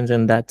confusions,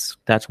 and that's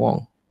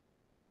wrong.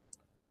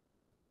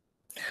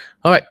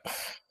 All right.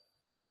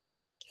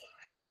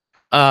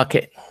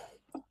 Okay.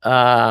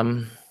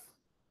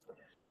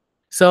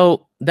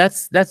 So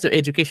that's the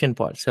education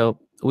part. So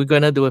we're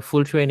gonna do a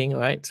full training,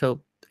 right? So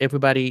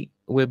everybody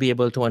will be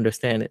able to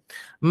understand it.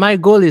 My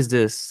goal is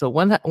this. So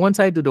once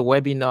I do the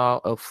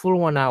webinar, a full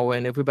 1 hour,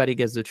 and everybody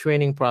gets the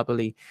training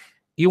properly,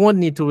 you won't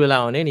need to rely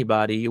on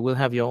anybody. You will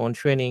have your own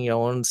training,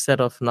 your own set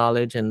of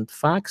knowledge and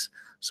facts.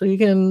 So you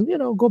can,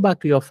 go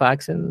back to your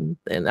facts, and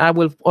I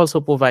will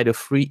also provide a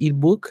free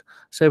ebook.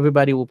 So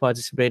everybody who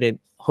participated,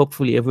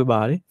 hopefully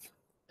everybody.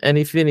 And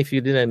even if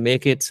you didn't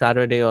make it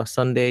Saturday or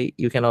Sunday,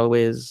 you can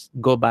always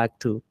go back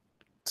to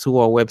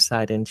our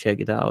website and check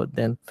it out.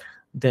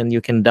 Then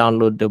you can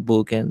download the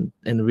book and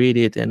read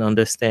it and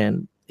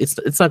understand.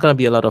 It's not gonna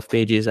be a lot of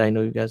pages. I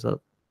know you guys are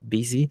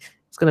busy.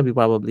 It's gonna be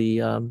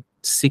probably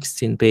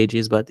 16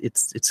 pages, but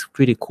it's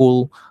pretty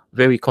cool,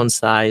 very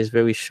concise,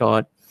 very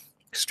short,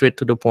 straight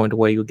to the point,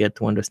 where you get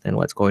to understand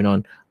what's going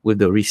on with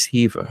the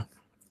receiver.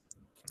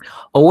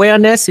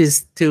 Awareness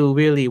is to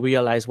really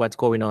realize what's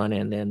going on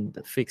and then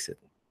fix it.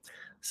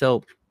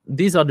 So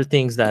these are the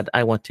things that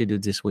I want to do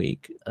this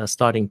week,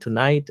 starting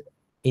tonight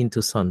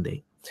into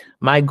Sunday.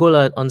 My goal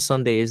on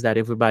Sunday is that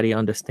everybody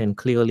understand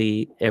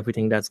clearly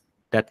everything that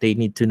they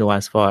need to know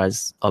as far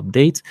as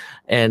updates,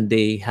 and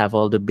they have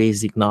all the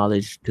basic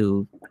knowledge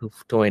to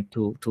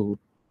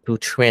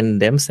train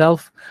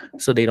themselves,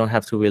 so they don't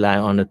have to rely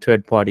on a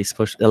third parties.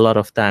 For a lot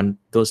of time,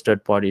 those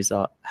third parties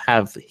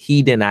have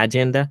hidden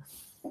agenda,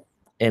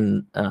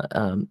 and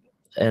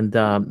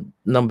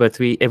number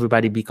 3,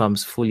 everybody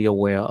becomes fully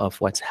aware of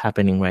what's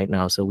happening right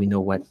now, so we know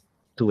what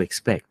to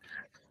expect.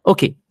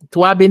 OK,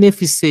 3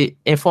 bénéfices, c'est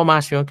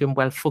information que je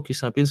vais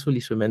focus un peu sur les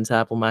semaines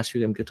ça pour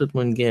m'assurer que tout le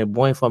monde gagne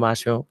bonne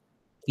information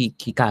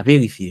qui a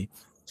vérifié.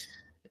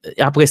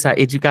 Après ça,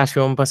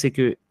 éducation, je pense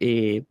que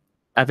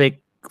avec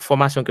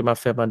formation que je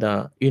fait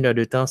pendant 1 heure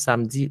de temps,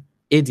 samedi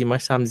et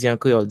dimanche, samedi en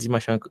créole,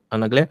 dimanche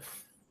en anglais,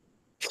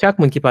 chaque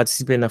monde qui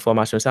participe à la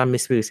formation, ça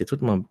m'espère c'est tout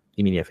le monde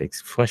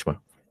EminiFX, franchement.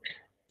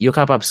 Ils sont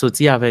capables de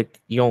sortir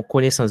avec une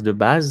connaissance de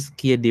base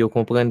qui aide à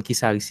comprendre qui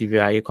ça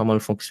receiver, comment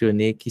le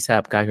fonctionner, qui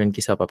ça pas joindre,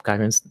 qui ça pas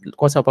joindre.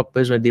 Quand ça pas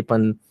besoin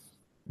dépendre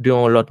de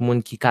l'autre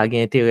monde qui a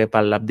intérêt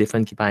par la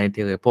défendre, qui pas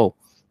intérêt pour,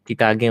 qui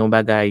a un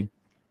bagage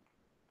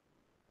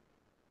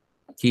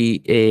qui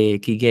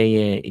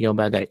gagne un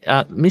bagage.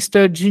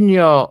 Mr.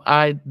 Junior,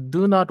 I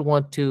do not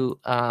want to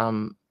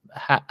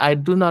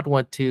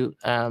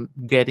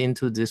get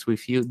into this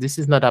with you. This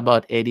is not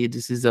about Eddie.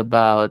 This is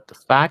about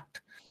fact.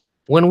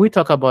 When we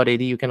talk about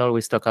Eddie, you can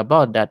always talk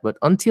about that. But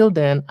until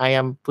then, I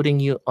am putting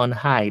you on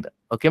hide.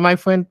 Okay, my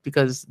friend,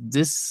 because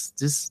this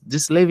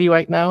Levy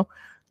right now,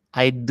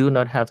 I do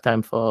not have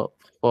time for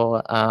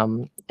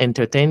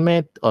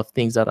entertainment of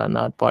things that are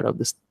not part of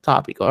this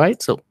topic. All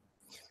right.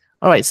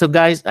 So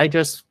guys, I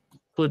just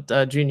put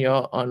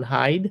Junior on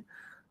hide,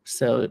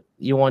 so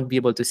you won't be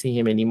able to see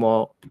him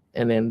anymore.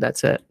 And then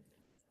that's it.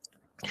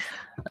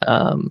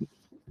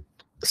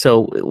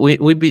 So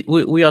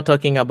we are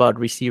talking about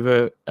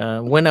receiver.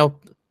 When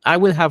I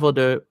will have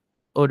other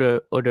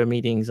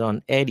meetings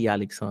on Eddie,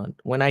 Alexandre.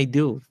 When I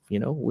do,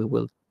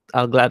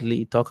 I'll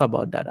gladly talk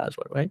about that as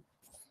well, right?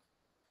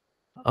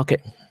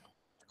 Okay,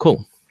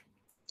 cool.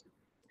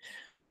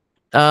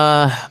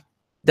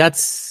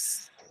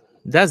 That's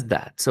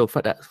that. So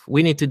for that,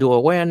 we need to do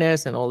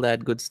awareness and all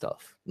that good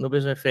stuff. Nous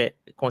besoin faire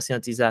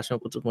conscientisation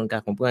pour tout le monde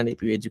qui comprenne, et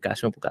puis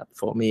éducation pour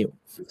former.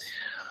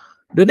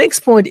 The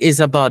next point is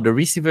about the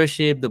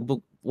receivership, the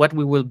book, what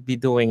we will be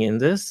doing in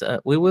this.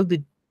 We will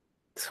be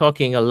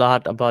talking a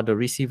lot about the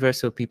receiver,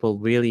 so people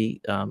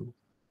really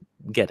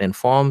get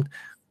informed.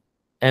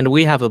 And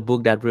we have a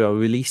book that we are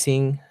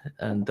releasing,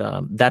 and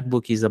that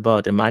book is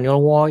about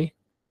Emmanuel Roy.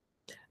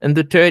 And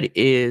the third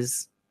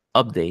is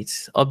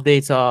updates.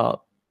 Updates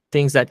are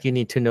things that you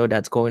need to know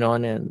that's going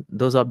on, and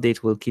those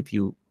updates will keep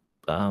you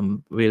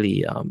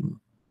really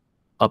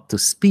up to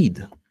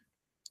speed.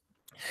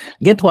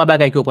 Il y a 3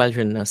 bagages que vous pouvez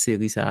jouer dans la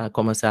série, ça a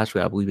commencé à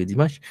jouer à briver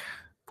dimanche.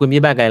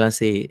 Premier bagage là,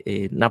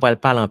 c'est n'a pas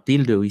parler en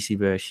pile de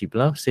receivership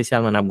là,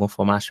 spécialement dans une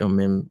formation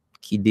même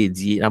qui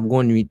dédiée,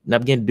 n'a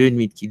bien 2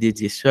 nuits qui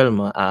dédiées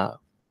seulement à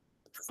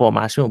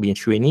formation ou bien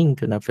training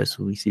que n'a fait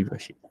sur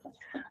receivership.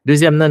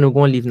 Deuxièmement, nous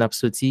avons un livre n'a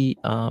sorti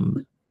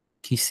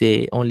qui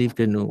c'est un livre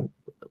que nous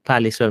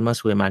parler seulement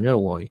sur Emmanuel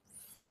Roy.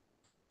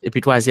 Et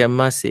puis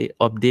troisièmement, c'est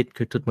update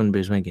que tout le monde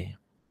besoin de gagner.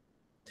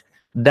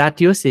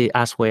 Date, c'est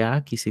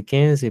Aswaya qui c'est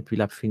 15 et puis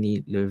la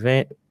fini le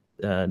 20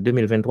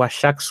 2023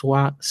 chaque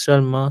soir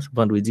seulement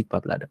vendredi pas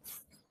là.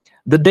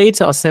 The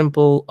dates are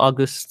simple: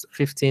 August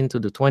 15th to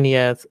the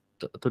 20th,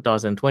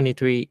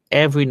 2023,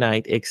 every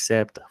night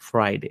except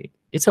Friday.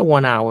 It's a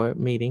 1-hour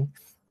meeting,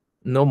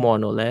 no more,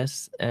 no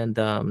less. And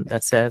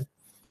that's it.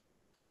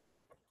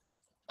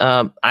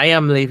 I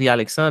am Levy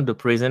Alexandre, the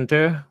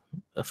presenter.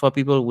 For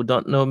people who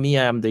don't know me,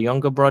 I am the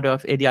younger brother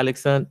of Eddie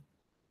Alexandre.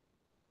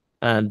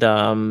 And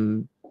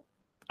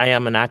I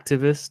am an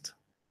activist.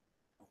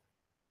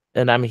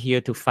 And I'm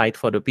here to fight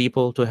for the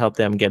people, to help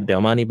them get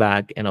their money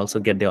back and also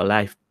get their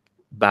life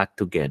back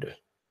together.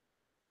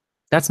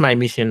 That's my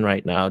mission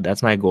right now.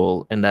 That's my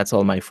goal. And that's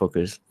all my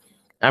focus.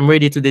 I'm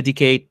ready to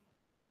dedicate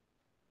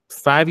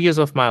 5 years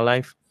of my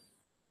life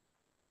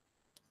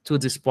to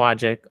this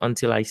project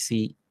until I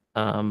see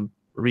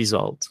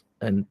result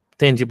and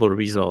tangible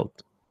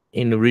result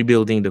in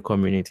rebuilding the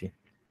community.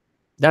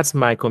 That's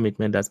my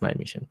commitment. That's my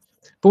mission.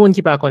 Pour une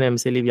qui pas connaît,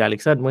 c'est Levy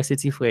Alexandre. Moi, c'est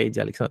petit frère Eddie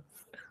Alexandre.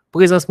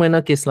 présence moi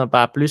dans caisse là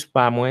pas plus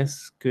pas moins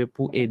que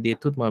pour aider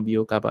tout monde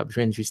bio capable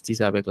joindre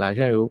justice avec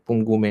l'argent pour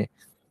me gommer.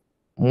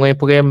 Moi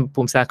prêt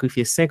pour me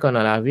sacrifier 5 ans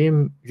dans la vie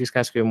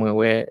jusqu'à ce que moi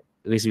ouais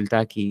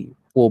résultat qui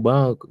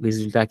probant,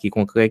 résultat qui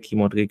concret qui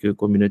montre que la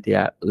communauté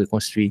a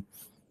reconstruit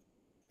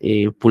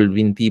et pour le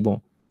vin plus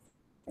bon.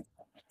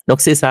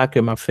 Donc c'est ça que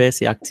m'a fait,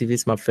 c'est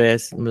activiste m'a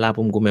fait là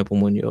pour me gommer pour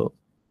mon yo.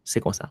 C'est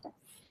comme ça.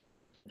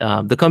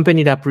 The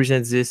company that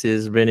presents this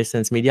is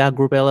Renaissance Media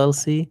Group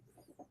LLC.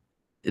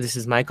 This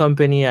is my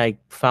company. I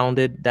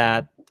founded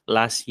that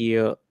last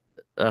year,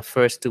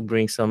 first to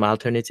bring some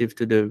alternative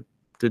to the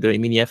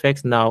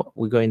EminiFX. Now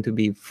we're going to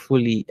be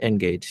fully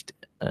engaged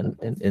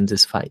in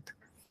this fight.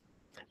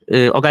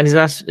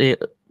 Organisation,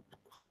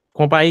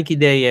 compagnie qui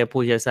derrière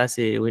projet ça,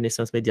 c'est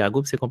Renaissance Media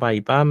Group, c'est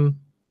compagnie PAM.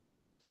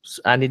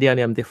 Année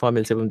dernière, je me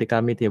formé, c'est pour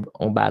me mettre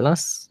en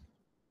balance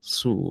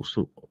sous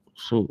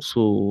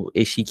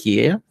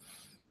échiquier.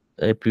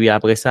 Et puis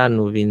après ça,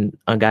 nous venons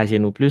engager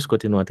nous plus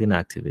côté nous entraîner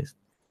activistes.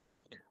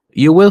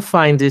 You will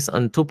find this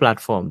on 2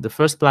 platforms. The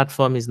first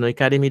platform is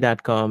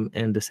noikademy.com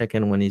and the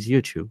second one is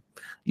YouTube.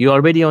 You're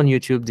already on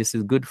YouTube. This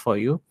is good for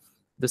you.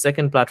 The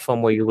second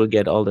platform where you will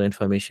get all the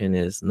information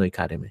is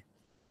Noikademy.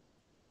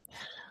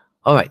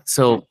 All right,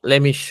 so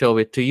let me show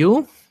it to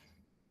you.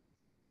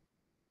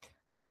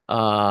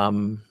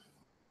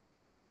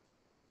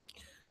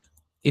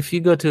 If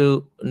you go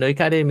to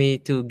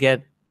Noikademy to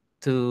get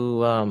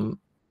to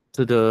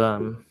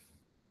the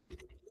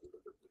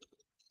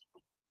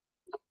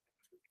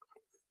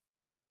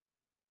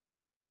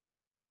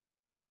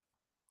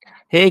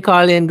Hey,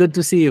 Colin, good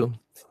to see you.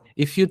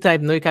 If you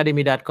type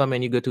noikademy.com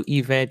and you go to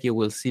event, you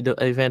will see the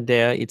event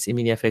there. It's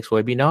EminiFX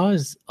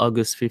webinars,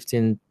 August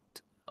 15th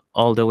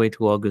all the way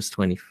to August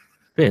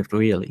 25th,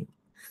 really.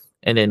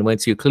 And then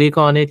once you click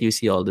on it, you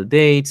see all the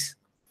dates,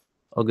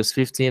 August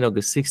 15,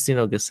 August 16,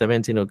 August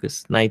 17,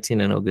 August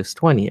 19, and August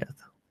 20th.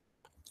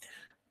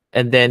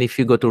 And then if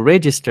you go to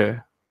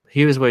register,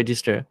 here is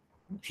register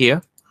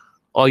here,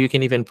 or you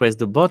can even press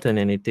the button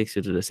and it takes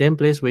you to the same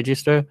place,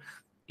 register.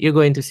 You're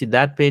going to see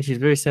that page. It's a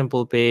very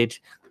simple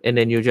page. And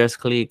then you just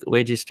click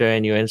register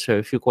and you answer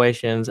a few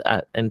questions,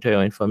 enter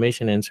your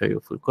information, answer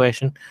your full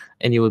question,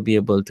 and you will be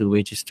able to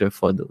register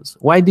for those.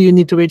 Why do you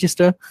need to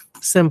register?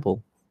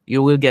 Simple.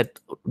 You will get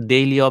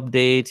daily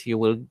updates. You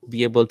will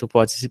be able to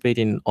participate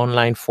in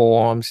online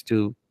forums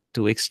to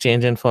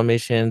exchange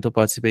information, to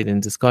participate in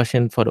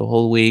discussion for the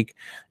whole week,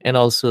 and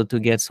also to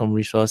get some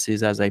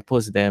resources as I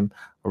post them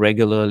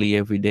regularly.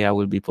 Every day I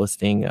will be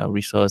posting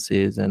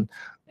resources and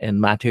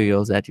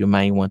materials that you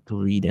might want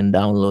to read and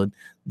download.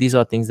 These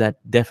are things that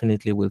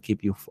definitely will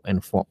keep you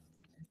informed.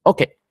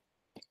 Okay.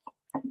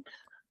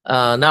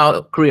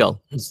 Now,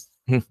 Creole.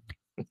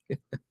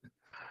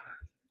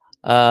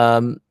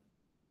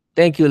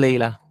 Thank you,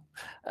 Leila.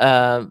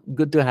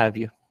 Good to have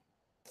you.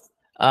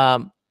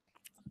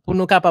 Pour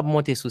nous capables de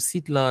monter sur le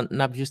site, là, on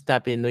a juste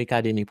tapé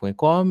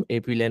noikademy.com et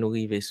puis là, nous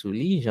arrivons sur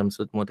lui. J'aime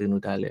ça te montrer nous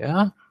tout à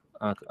l'heure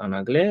en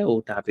anglais,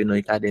 ou taper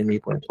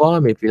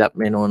noikademy.com et puis là,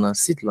 maintenant, on a un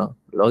site là.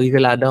 L'arrivée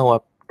là-dedans, on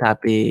va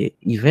taper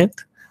event.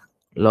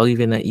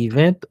 L'arrivée dans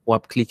event, on va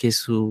cliquer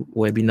sur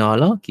webinar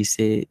là, qui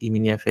c'est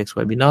EminiFX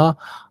webinar.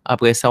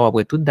 Après ça, on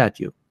va tout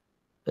date.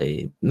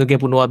 Nous avons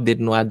pour nous update,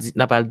 nous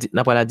n'a pas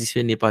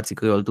additionné partie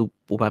créole tout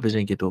pour pas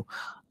besoin de tout.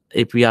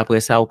 Et puis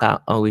après ça, on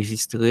va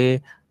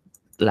enregistrer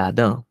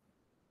là-dedans.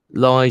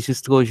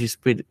 L'enregistre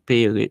juste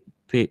peser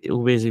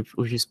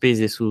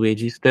sur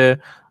register.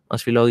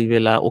 Ensuite, l'arriver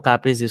là, on peut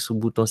peser sur le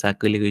bouton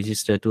sacré le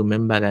register tout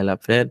même bagage la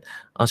fait.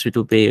 Ensuite,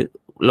 on peut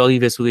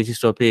l'arriver sur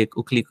register,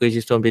 on clique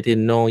register, on peut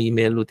nom,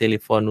 email ou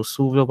téléphone, ou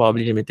s'ouvre, pas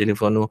obligé de mettre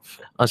téléphone.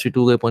 Ensuite,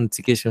 on répond à une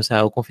petite question,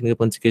 ça, on confine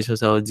répondre à une petite question,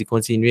 ça, on dit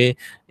continuer,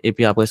 et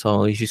puis après ça,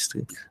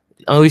 enregistrer.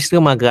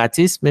 Enregistrement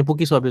gratis, mais pour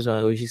qu'il soit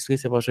besoin d'enregistrer,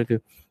 c'est parce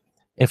que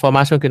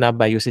information que nous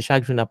avons, c'est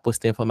chaque jour nous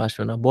poste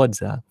information dans board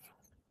ça.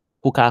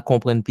 Pour qu'à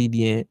comprendre plus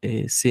bien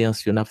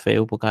séance qu'on a fait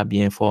ou pour qu'à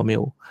bien informer.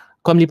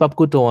 Comme les pas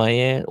coûte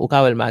rien, ou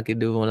qu'à le marquer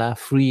devant la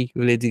free,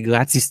 vous le dit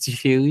gratis ti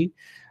chéri.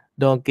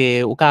 Donc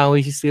ou qu'à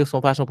enregistrer son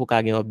façon pour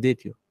qu'à gain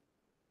update yo.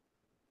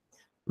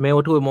 Mais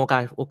autrement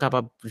on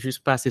capable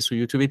juste passer sur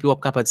YouTube et puis on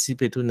peut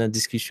participer tout dans la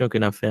discussion que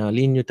n'a fait en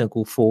ligne tant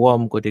qu'au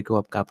forum côté que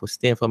on peut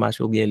poster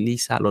information ou bien lire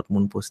ça l'autre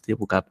monde poster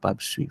pour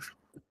capable suivre.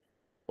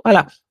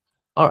 Voilà.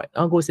 All right,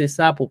 en gros c'est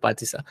ça pour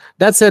partir ça.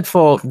 That's it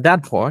for that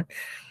part.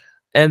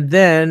 And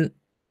then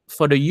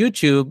for the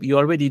YouTube, you're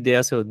already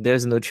there, so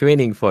there's no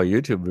training for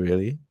YouTube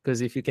really,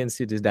 because if you can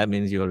see this, that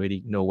means you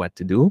already know what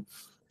to do.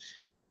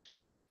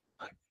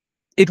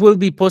 It will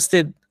be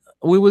posted.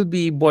 We will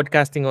be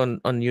broadcasting on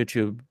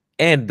YouTube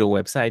and the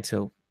website,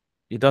 so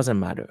it doesn't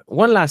matter.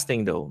 One last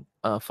thing though,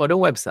 for the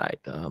website,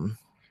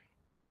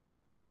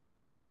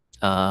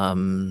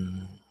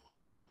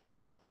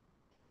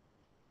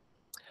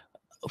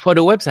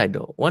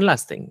 one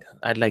last thing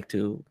I'd like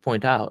to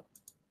point out,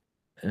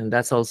 and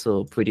that's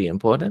also pretty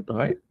important. All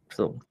right,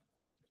 so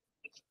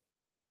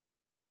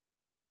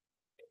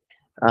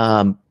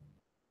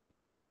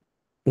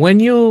when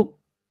you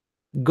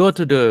go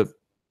to the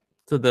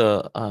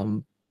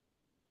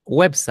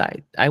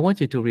website, I want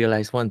you to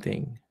realize one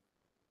thing.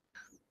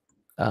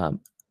 Um,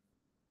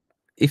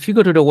 if you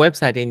go to the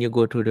website and you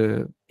go to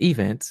the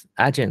events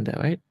agenda,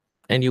 right?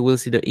 And you will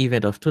see the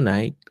event of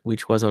tonight,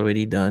 which was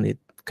already done. It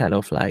kind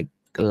of like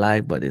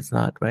live, but it's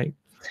not, right?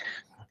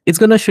 It's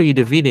gonna show you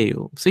the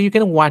video. So you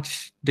can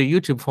watch the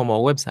YouTube from our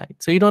website.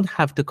 So you don't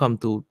have to come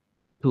to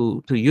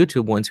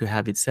YouTube once you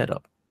have it set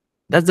up.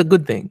 That's the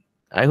good thing.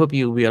 I hope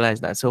you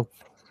realize that. So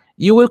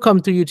you will come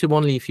to YouTube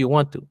only if you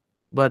want to,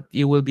 but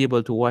you will be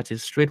able to watch it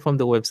straight from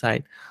the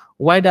website.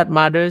 Why that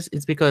matters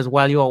is because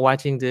while you are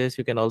watching this,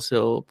 you can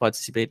also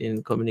participate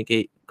in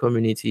community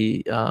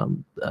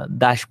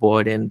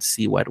dashboard and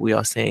see what we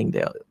are saying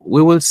there.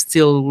 We will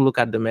still look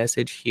at the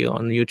message here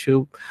on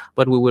YouTube,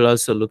 but we will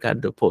also look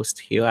at the post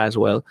here as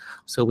well,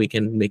 so we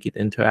can make it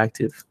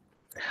interactive.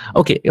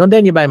 Ok, yon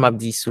denye bay map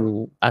di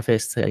sou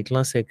affaire strike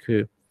lan, c'est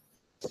que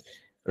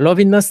lò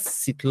vin nan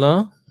site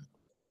lan,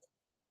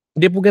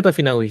 de pou gen ta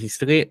fin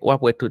enregistre,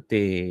 wap wè tout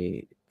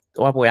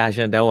wap wè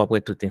agenda, wap wè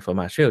tout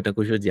informasyon, ou tan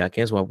kou jodi a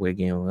 15 wap wè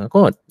gen yon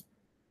renkont.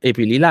 Et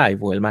puis li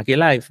live, ou el marqué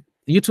live.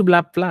 YouTube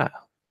la pla.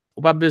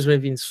 Ou pas besoin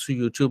vin sur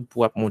YouTube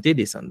pour monter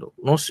descendre.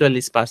 Non seul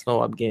l'espace là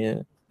wap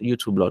gen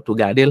YouTube là tout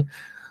garder.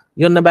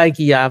 Yon nan bay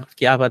qui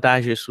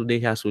avantage sous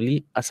déjà sous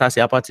li. Ça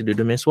c'est à partir de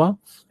demain soir.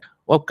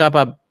 Wap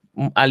capable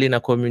aller dans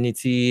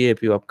community et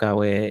puis wap ka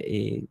wè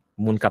et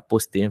moun ka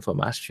poster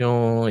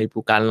information et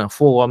pour kal nan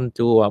forum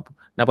tout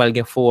n'a pas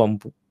gen forum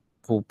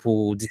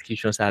pour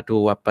discussion ça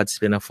tout wap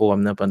participer dans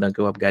forum nan pendant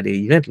que wap garder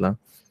event là.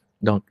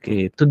 Donc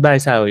tout bay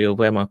ça yo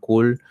vraiment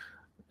cool.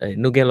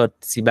 Nous gen l'autre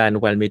si ba nous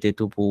va le mettre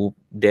tout pour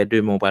des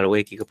deux mon pas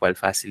qui peut le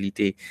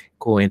faciliter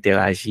qu'on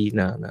interagit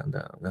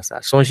dans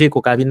ça. Songez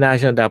qu'on ka vinn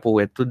agenda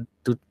pour tout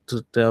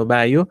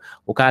ba yo,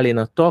 ou ka aller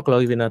dans talk, là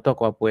arriver dans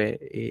talk après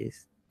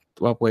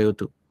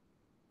tout.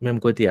 Même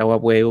côté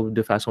après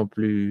de façon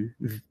plus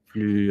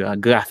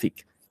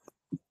graphique.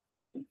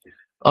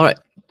 All right.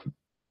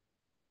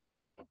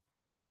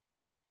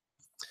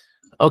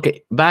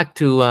 Okay, back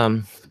to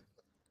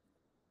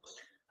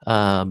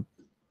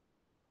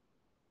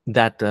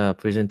that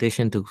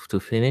presentation to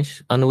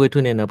finish. On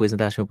retourne dans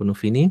présentation pour nous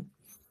finir.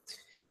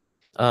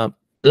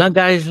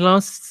 Langage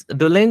lance,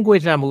 the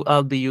language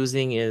I'll be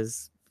using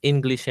is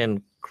English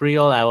and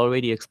Creole. I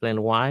already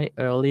explained why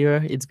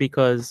earlier. It's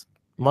because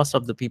most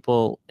of the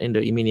people in the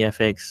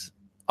EminiFX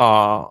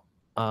are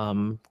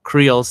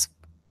Creole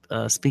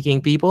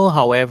speaking people.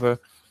 However,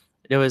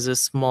 there is a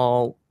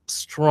small,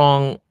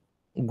 strong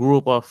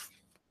group of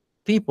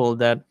people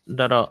that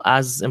are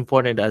as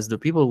important as the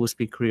people who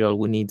speak Creole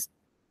who need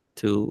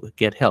to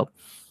get help.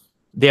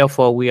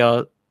 Therefore, we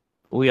are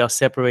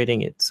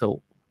separating it.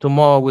 So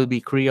tomorrow will be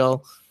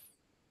Creole,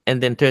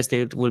 and then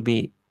Thursday it will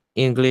be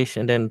English,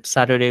 and then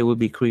Saturday will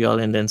be Creole,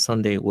 and then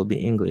Sunday will be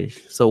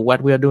English. So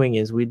what we are doing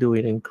is we do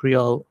it in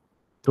Creole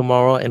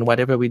tomorrow, and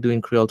whatever we do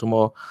in Creole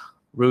tomorrow,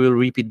 we will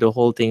repeat the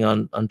whole thing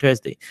on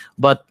Thursday.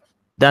 But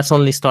that's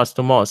only starts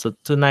tomorrow. So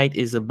tonight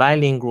is a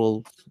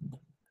bilingual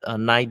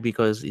night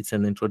because it's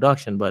an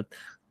introduction, but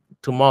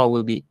tomorrow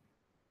will be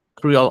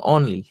Creole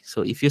only.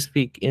 So if you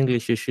speak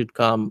English, you should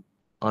come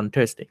on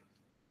Thursday.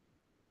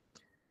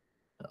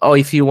 Or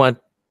if you want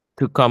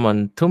to come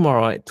on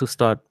tomorrow to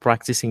start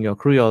practicing your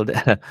Creole,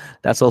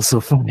 that's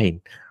also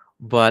fine.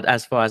 But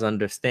as far as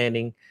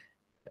understanding,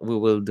 we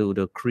will do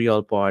the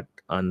Creole part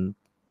on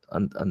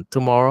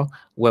tomorrow,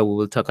 where we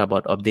will talk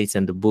about updates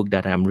in the book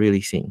that I'm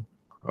releasing.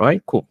 All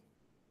right, cool.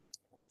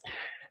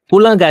 Pour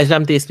langage, là,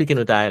 je expliqué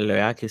tout à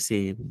l'heure que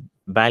c'est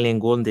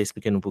bilingual, je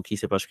expliqué pour qui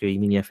c'est parce que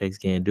EminiFX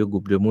gagne deux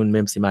groupes de monde,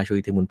 même si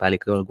majorité monde parle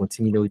créole, une petite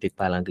minorité qui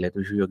parle anglais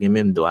toujours, il y a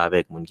même droit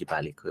avec monde qui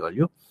parle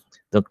créole.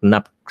 Donc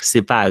n'a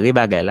séparé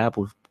bagay là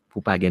pour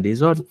pas gagner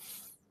des ordres.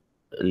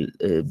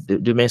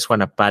 Demain soir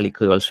on a parlé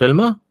créole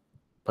seulement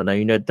pendant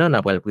une heure de temps, on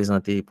a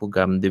présenter le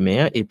programme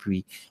demain et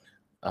puis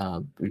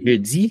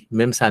jeudi,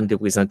 même ça on te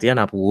présenter, on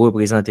a pour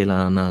représenter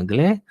là en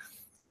anglais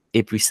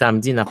et puis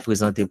samedi on a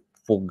présenté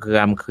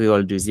programme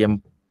créole deuxième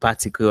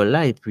partie créole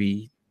là et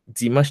puis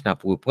dimanche on a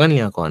pour reprendre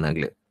encore en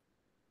anglais.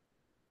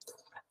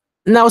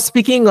 Now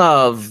speaking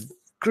of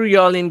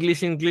Creole,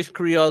 English,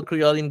 Creole,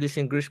 Creole,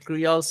 English,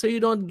 Creole, so you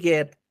don't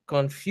get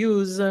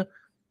confused,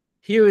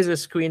 here is a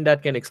screen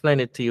that can explain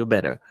it to you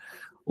better.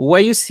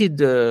 Where you see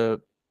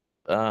the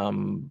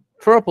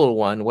purple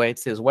one where it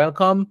says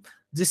welcome,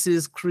 this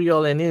is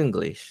Creole and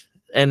English,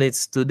 and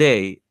it's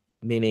today,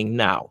 meaning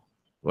now,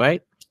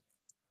 right?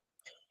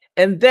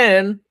 And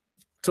then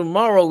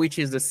tomorrow, which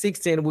is the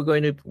 16th,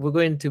 we're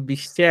going to be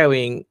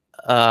sharing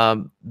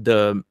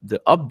the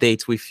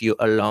updates with you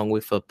along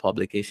with a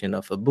publication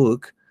of a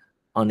book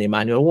on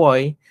Emmanuel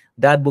Roy.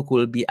 That book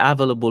will be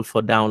available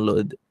for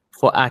download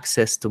for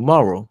access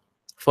tomorrow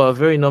for a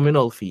very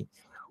nominal fee.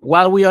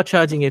 While we are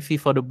charging a fee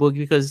for the book,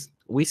 because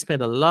we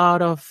spent a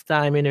lot of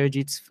time,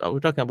 energy, we're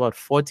talking about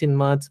 14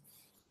 months,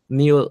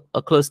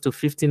 close to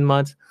 15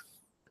 months.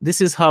 This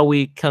is how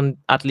we can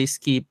at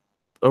least keep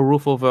a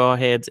roof over our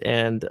heads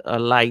and a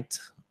light,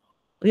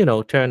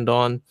 turned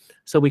on,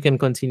 so we can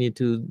continue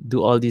to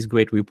do all these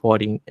great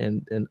reporting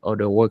and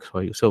other work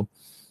for you. So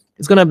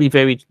it's going to be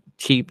very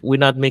cheap. We're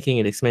not making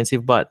it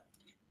expensive, but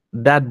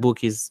that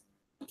book is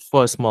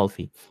for a small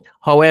fee.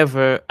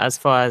 However, as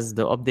far as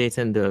the updates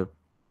and the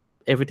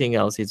everything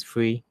else is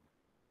free.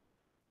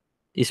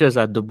 It shows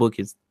that the book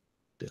is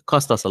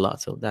cost us a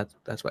lot, so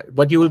that's right.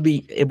 But you will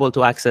be able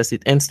to access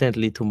it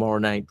instantly tomorrow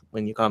night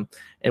when you come,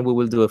 and we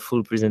will do a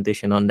full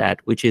presentation on that,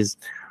 which is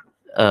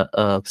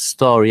a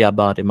story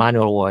about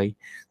Emmanuel Roy,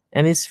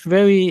 and it's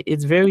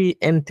very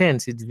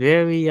intense. It's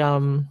very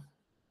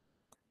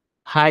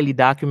highly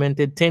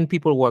documented. 10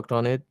 people worked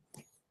on it.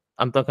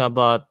 I'm talking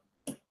about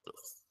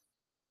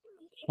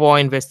 4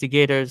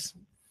 investigators,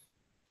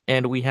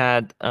 and we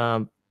had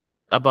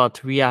about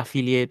 3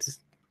 affiliates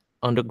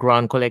on the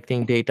ground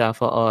collecting data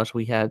for us.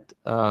 We had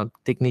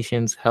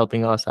technicians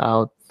helping us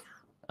out.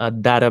 A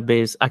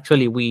database.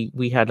 Actually,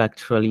 we had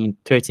actually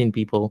 13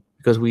 people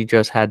because we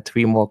just had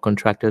 3 more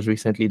contractors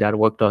recently that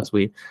work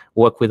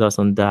with us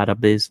on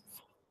database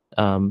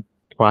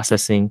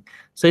processing.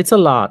 So it's a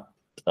lot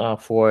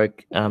for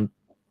work.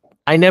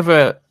 I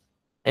never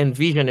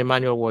envisioned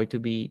Emmanuel Roy to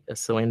be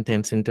so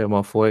intense in terms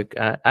of work.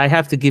 I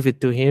have to give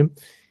it to him.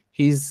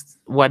 He's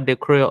what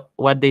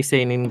they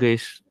say in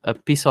English, a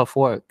piece of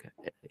work.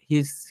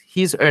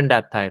 He's earned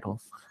that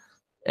title,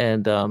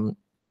 and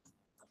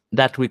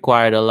that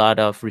required a lot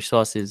of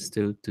resources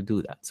to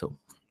do that. So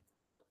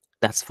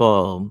that's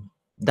for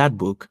that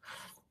book.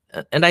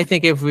 And I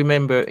think if we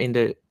remember in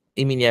the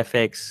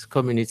EminiFX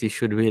community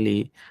should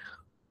really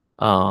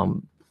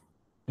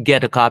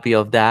get a copy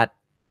of that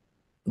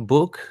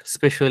book,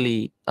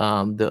 especially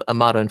the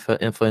amount of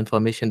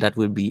information that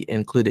will be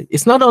included.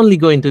 It's not only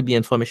going to be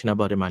information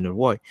about Emmanuel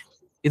Roy,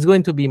 it's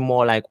going to be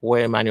more like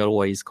where Emmanuel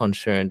Roy is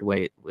concerned,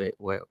 where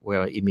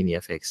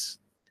EminiFX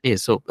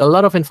is. So a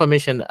lot of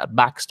information,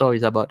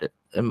 backstories about it,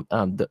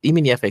 the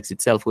EminiFX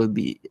itself will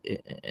be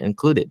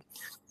included.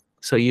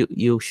 So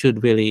you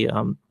should really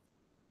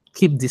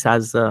keep this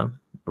as a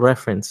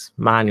reference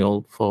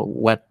manual for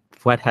what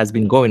has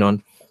been going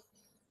on,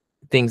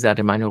 things that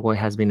Emmanuel Roy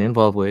has been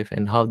involved with,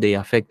 and how they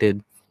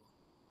affected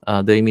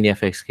the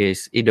EminiFX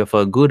case, either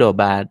for good or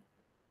bad.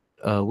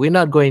 We're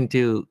not going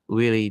to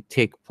really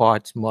take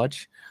part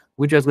much.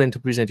 We're just going to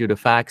present you the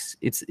facts.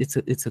 It's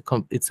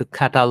a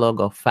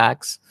catalog of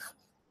facts,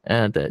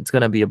 and it's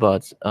going to be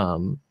about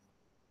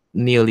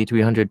nearly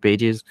 300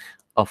 pages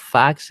of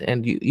facts.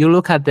 And you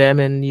look at them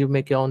and you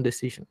make your own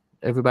decision.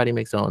 Everybody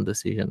makes their own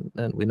decision,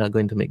 and we're not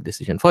going to make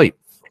decision for you.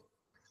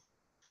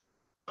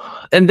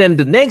 And then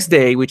the next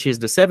day, which is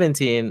the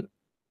 17th,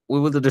 we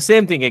will do the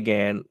same thing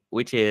again,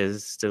 which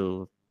is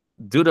to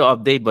do the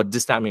update, but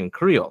this time in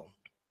Creole,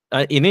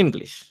 in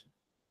English,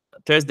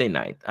 Thursday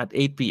night at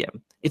 8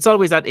 p.m. It's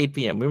always at 8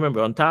 p.m.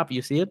 Remember, on top,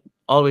 you see it?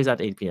 Always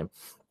at 8 p.m.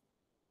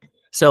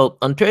 So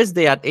on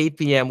Thursday at 8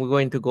 p.m., we're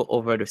going to go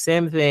over the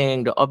same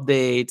thing, the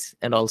updates,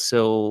 and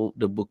also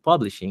the book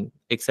publishing,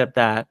 except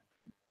that,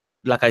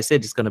 like I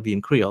said, it's going to be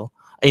in Creole,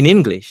 in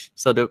English.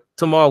 So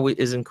tomorrow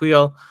is in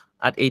Creole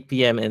at 8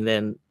 p.m. and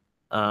then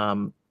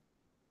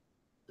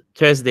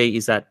Thursday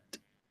is at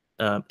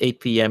 8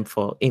 p.m.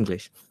 for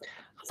English.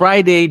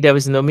 Friday, there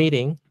is no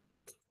meeting.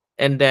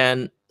 And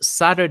then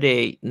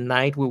Saturday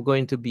night, we're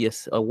going to be a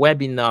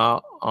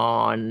webinar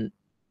on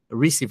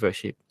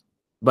receivership,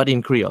 but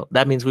in Creole.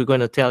 That means we're going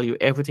to tell you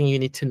everything you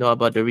need to know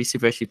about the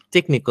receivership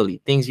technically,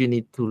 things you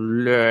need to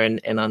learn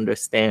and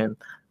understand.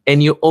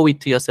 And you owe it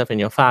to yourself and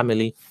your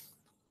family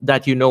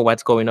that you know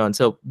what's going on.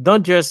 So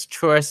don't just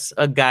trust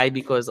a guy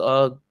because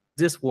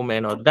this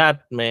woman or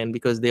that man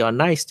because they are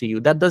nice to you.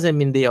 That doesn't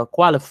mean they are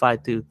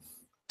qualified to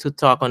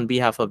talk on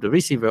behalf of the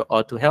receiver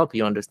or to help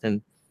you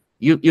understand.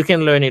 You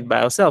can learn it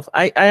by yourself.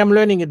 I am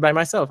learning it by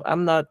myself.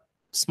 I'm not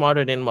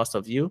smarter than most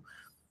of you.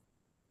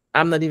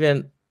 I'm not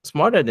even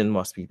smarter than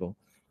most people.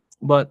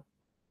 But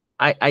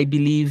I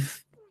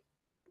believe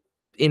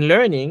in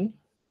learning,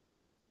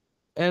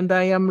 and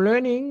I am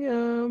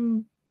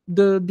learning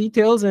the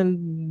details,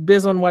 and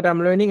based on what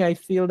I'm learning, I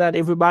feel that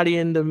everybody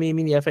in the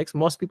EminiFX,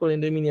 most people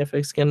in the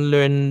EminiFX can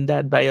learn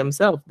that by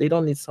themselves. They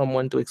don't need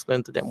someone to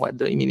explain to them what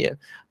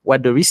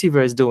the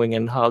receiver is doing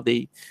and how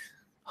they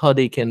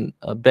can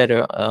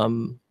better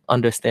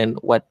understand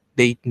what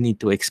they need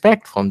to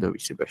expect from the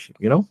receivership.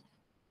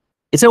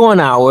 It's a 1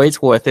 hour.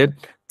 It's worth it.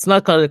 It's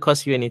not going to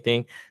cost you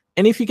anything.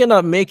 And if you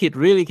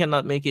really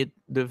cannot make it,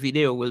 the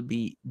video will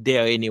be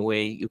there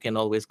anyway. You can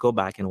always go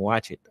back and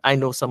watch it. I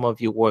know some of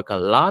you work a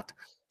lot,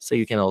 so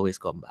you can always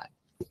come back.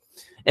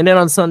 And then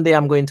on Sunday,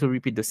 I'm going to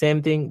repeat the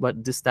same thing,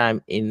 but this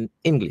time in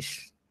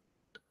English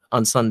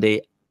on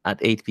Sunday at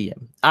 8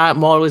 p.m.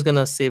 I'm always going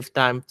to save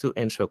time to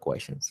answer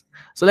questions.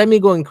 So let me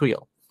go in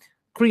Creole.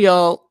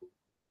 Creole,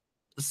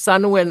 ça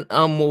nous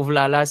en move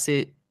là,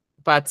 c'est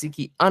partie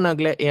qui en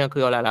anglais et en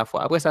créole à la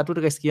fois. Après ça, tout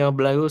le reste qui est en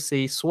blanc,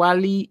 c'est soit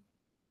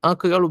en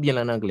créole ou bien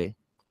en anglais.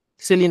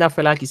 Céline a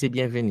fait là qui c'est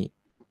bienvenue.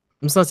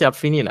 Je me sens c'est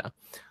fini là.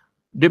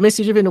 Demain,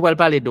 si je vais nous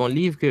parler d'un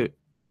livre que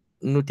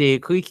nous t'ai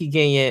écrit qui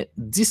gagne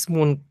 10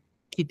 personnes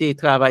qui te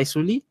travaillent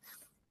sur lui,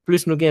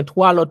 plus nous gagne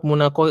 3 autres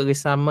personnes encore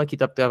récemment qui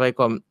travaillent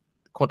comme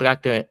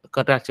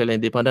contractuel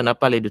indépendant. On a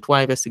parlé de 3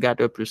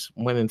 investigateurs plus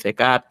moi-même fait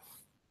 4.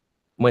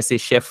 Moi, c'est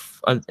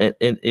chef,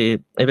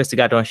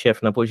 investigateur en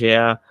chef dans le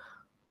projet.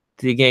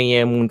 te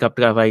genyen moun kap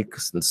travay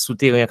sou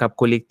terrain kap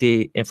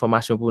kolekte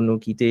informasyon pou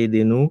nou ki te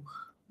ede nou.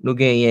 Nou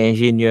genyen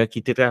ingénieur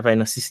qui te travaille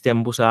dans le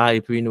système pour ça,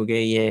 et puis nous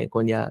genyen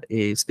qu'on y a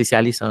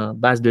spécialiste en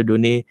base de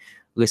données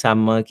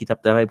récemment qui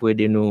travaille pour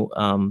aider nous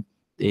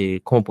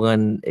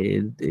comprendre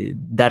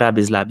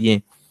database là bien.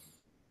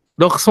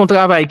 Donc, son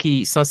travail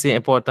qui est censé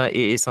important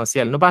et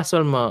essentiel. Nous pas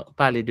seulement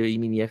parler de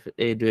EminiFX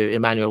et de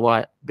Emmanuel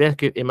Roy, bien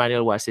que Emmanuel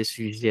Roy c'est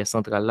sujet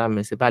central là,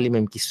 mais c'est pas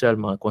lui-même qui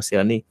seulement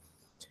concerné.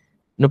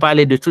 Nous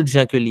parler de tout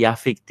gens que li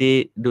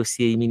affecté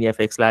dossier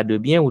EminiFX là de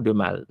bien ou de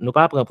mal. Nous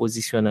pas prendre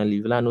position dans le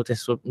livre là,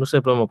 nous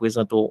simplement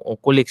présentons une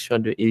collection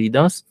de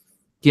évidence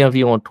qui est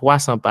environ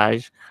 300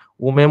 pages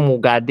ou même ou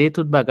garder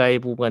toute bagaille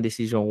pour prendre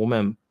décision ou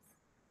même.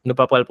 Nous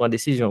pas prendre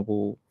décision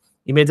pour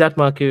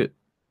immédiatement que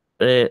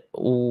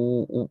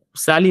ou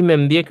ça lui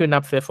même bien que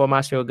n'a fait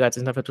formation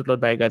gratis, n'a fait toute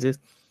l'autre bagaille gratis.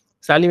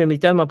 Ça lui même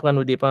tellement prend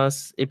nos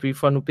dépenses et puis il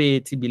faut nous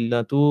payer petit bill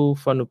dans tout,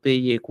 faut nous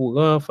payer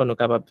courant, faut nous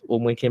capable au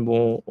moins qu'un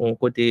bon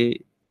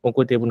côté pour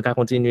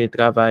continuer le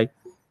travail,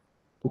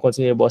 pour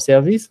continuer bon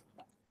service.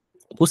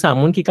 Pour ça,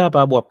 monde qui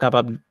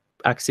capable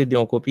accéder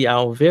en copie à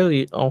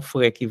un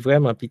frais qui est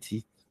vraiment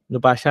petit. Ne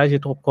pas charger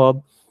trop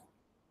cob.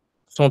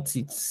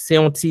 C'est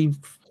un petit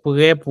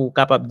frais pour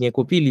capable bien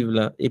copier livre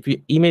là et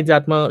puis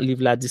immédiatement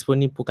livre là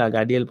disponible pour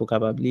regarder, pour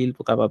capable lire,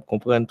 pour capable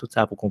comprendre tout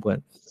ça pour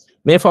comprendre.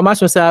 Mais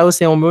information ça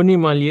c'est un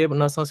monument lié dans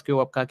le sens que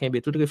on peut kembe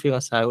toute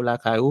référence ça là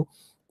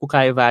pour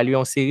évaluer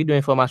une série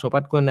d'informations pas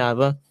de connaître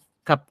avant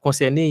cap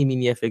concerner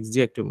EminiFX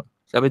directement.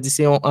 Ça veut dire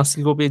c'est une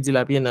encyclopédie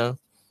là bien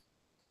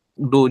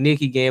données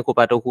qui gagne qu'on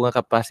pas au courant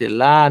cap passer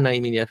là dans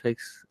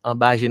EminiFX en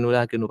bas genou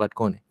là que nous pas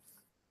connaître.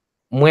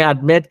 Moi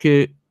admettre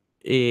que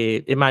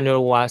Emmanuel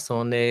Roy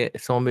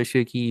son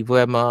monsieur qui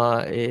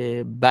vraiment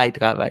bail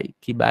travail,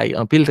 qui bail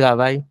en pile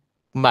travail,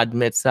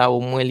 m'admettre ça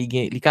au moins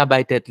li ka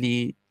bail tête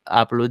li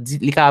applaudi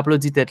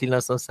tête li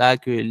dans sens ça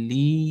que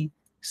li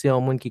c'est un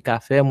monde qui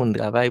a fait mon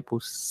travail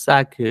pour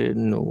ça que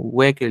nous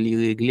ouais que li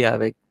régler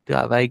avec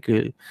travail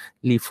que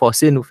li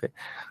forcé nous fait.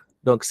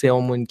 Donc c'est un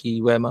monde qui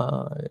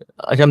vraiment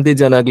j'aime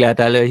dire en anglais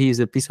tout à l'heure, he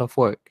is a piece of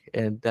work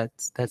and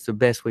that's the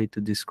best way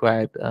to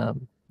describe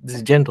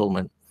this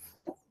gentleman.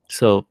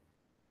 So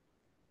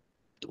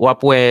ou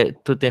après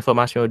toute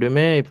information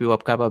demain et puis ou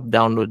capable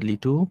download li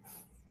tout.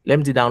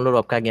 L'aime dit download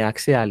ou capable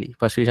accès à lui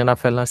parce que j'en ai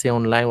fait lancer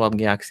online ou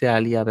capable accès à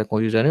lui avec un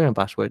username et un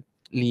password.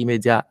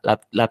 L'immédiat la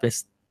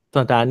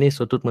instantané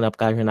sur tout le monde a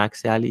capable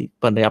accès à lui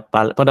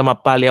pendant m'a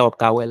parler ou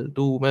capable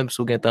tout même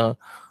sous gain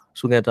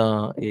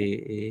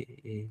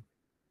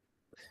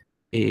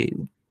et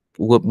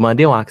ou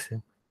demander un accès.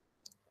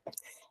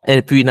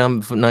 Et puis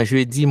dans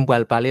jeudi je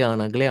vais parler en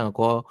anglais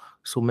encore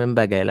sur même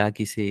bagaille là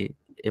qui c'est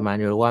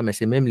Emmanuel Roy, mais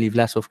c'est même livre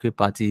là, sauf que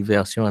partie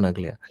version en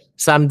anglais.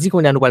 Samedi,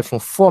 qu'on a nous allons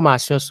faire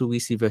formation sur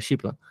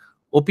Receivership. Là.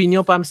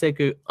 Opinion, pas c'est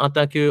que en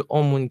tant que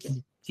monde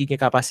qui a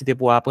capacité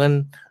pour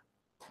apprendre,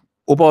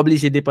 ou pas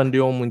obligé de dépendre de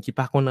monde qui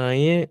pas connaît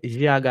rien,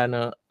 j'ai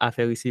à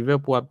faire receiver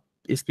pour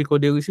expliquer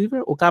des receiver,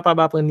 ou capable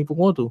d'apprendre pour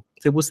compte.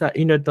 C'est pour ça,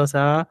 une heure de temps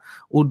ça,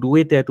 ou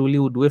doit tête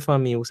ou doit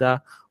famille ou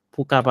ça,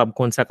 pour capable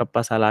compte ça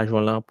passe à l'argent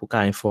là, pour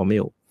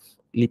informer.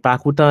 Il pas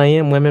coûtant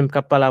rien, moi-même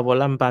capable pas la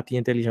voilà, pas plus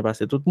intelligent parce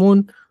que tout le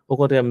monde, au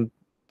contraire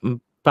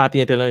pas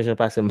bien intelligent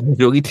parce que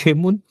majorité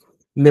monde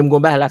même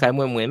gomba là kay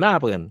moi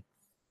m'apprendre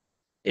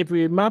et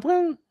puis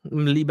m'apprendre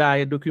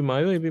liba document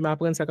et puis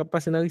m'apprendre ça qui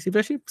passe dans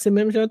receivership c'est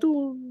même genre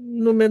tout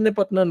nous même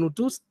n'importe nous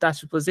tous t'as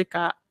supposé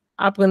qu'à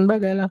apprendre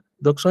bagay là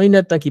donc son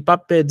une temps qui pas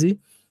perdu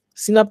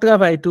si n'a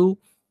travail tout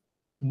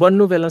bonne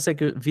nouvelle c'est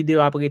que vidéo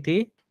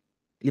apprêté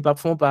il pas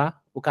font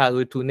pas ou qu'à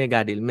retourner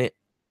garder mais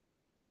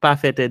pas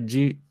fait être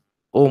dû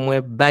au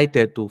moins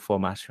bailler tout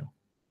formation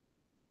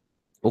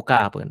ou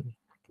qu'à apprendre.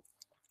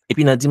 Et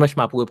puis, dans dimanche, je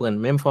vais prendre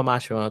même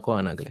formation encore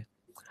en anglais.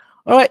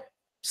 All right.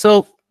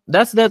 So,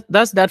 that's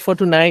that for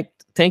tonight.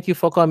 Thank you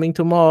for coming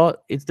tomorrow.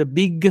 It's the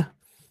big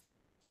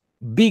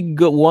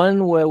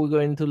one where we're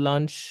going to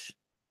launch.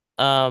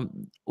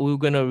 We're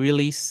going to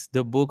release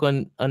the book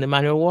on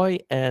Emmanuel Roy.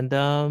 And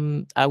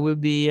I will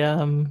be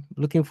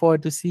looking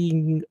forward to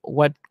seeing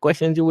what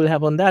questions you will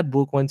have on that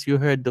book once you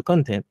heard the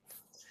content.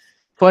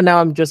 For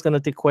now, I'm just gonna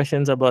take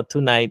questions about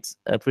tonight's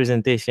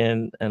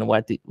presentation and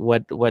what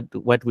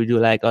would you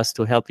like us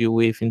to help you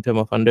with in terms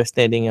of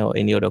understanding or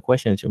any other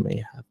questions you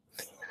may have.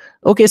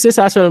 Ok, c'est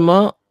ça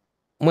seulement.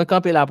 Moi,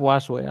 camper la pour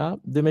asseoir.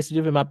 Demain, si je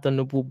vais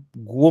m'attendre pour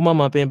gros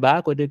moment pain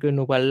bas, côté que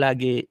nous allons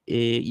laguer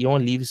et y a un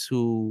livre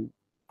sur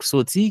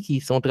sorti qui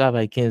son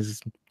travail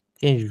 15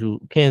 jours,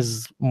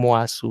 15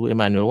 mois sur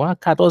Emmanuel Roy,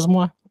 14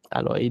 mois.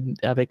 Alors,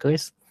 avec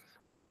reste.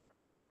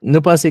 Nous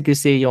pensons que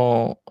c'est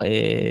un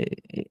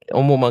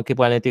moment qui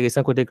est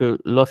intéressant côté que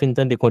l'offre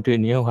interne de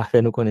contenu va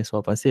faire nous connaître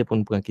son pensée pour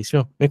nous prendre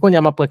question. Mais quand il y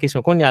a ma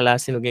question, quand il y a là,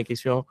 si nous avons une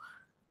question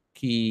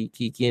qui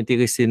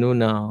intéresse nous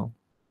dans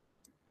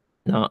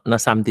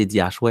samedi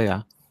dimanche,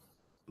 je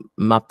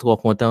suis trop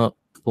content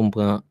pour me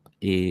prendre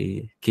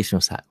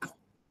question ça.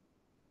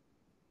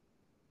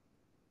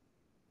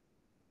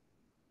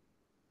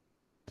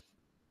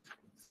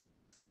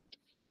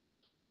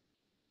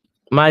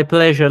 My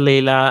pleasure,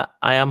 Leila.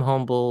 I am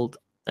humbled.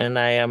 And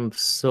I am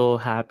so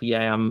happy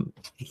I am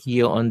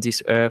here on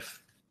this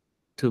earth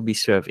to be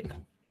serving.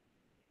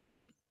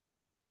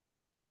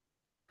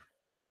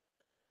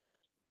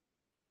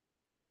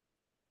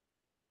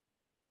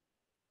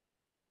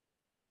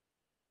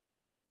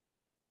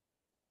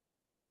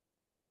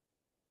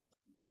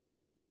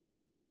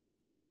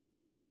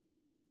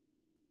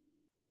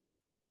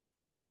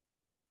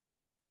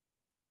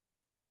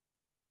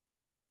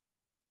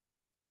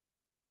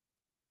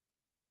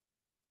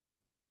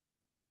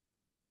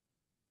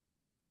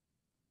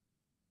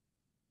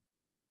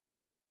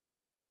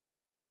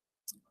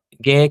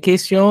 Gain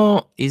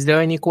question? Is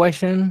there any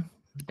question?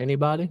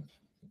 Anybody?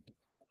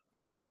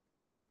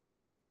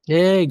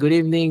 Hey, good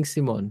evening,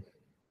 Simon.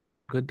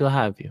 Good to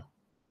have you.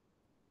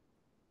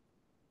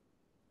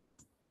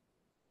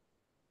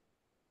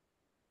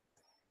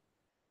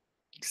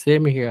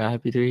 Same here.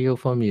 Happy to hear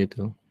from you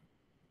too.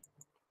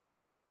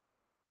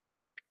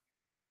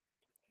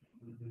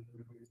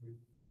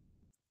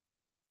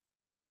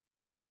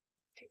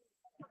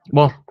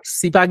 Bon,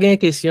 si pas gain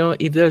question,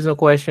 if there's no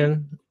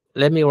question,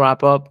 let me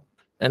wrap up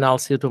and I'll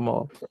see you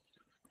tomorrow.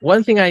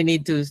 One thing I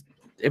need to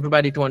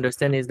everybody to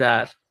understand is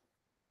that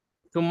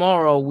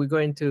tomorrow we're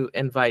going to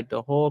invite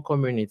the whole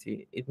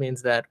community. It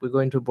means that we're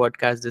going to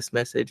broadcast this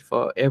message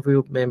for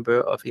every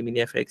member of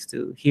EminiFX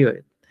to hear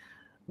it.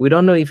 We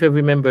don't know if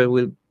every member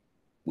will,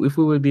 if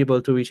we will be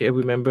able to reach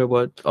every member,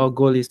 but our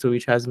goal is to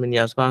reach as many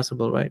as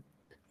possible, right?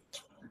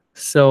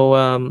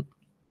 So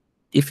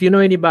if you know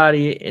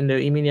anybody in the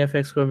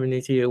EminiFX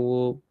community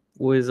who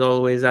is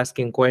always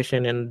asking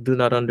questions and do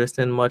not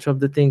understand much of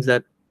the things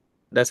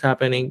that's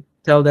happening,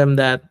 tell them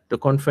that the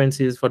conference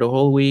is for the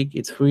whole week.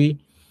 It's free.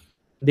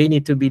 They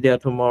need to be there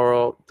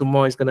tomorrow.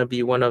 Tomorrow is gonna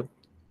be one of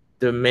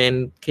the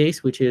main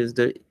case, which is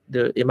the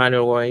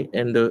Emmanuel Roy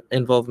and the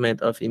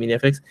involvement of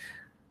EminiFX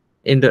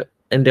in the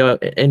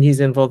and his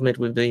involvement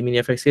with the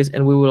EminiFX case.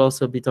 And we will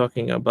also be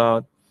talking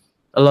about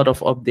a lot of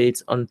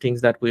updates on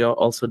things that we are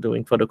also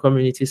doing for the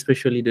community,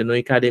 especially the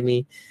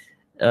Noikademy.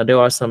 There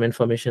are some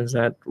informations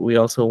that we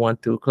also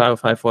want to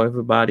clarify for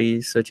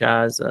everybody, such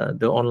as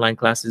the online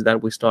classes that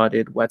we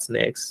started, what's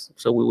next.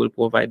 So we will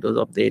provide those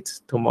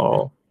updates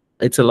tomorrow.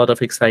 It's a lot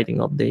of exciting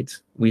updates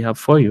we have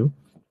for you.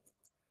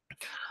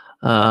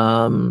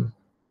 Um,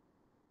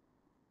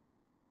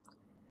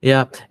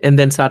 yeah, and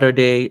then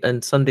Saturday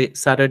and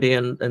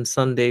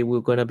Sunday, we're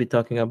going to be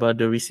talking about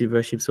the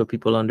receivership so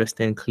people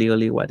understand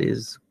clearly what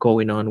is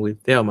going on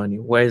with their money.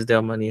 Where is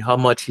their money? How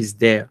much is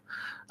there?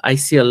 I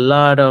see a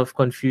lot of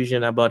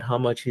confusion about how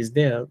much is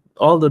there.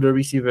 Although the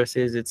receiver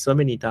says it so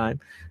many times,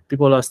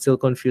 people are still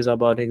confused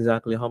about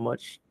exactly how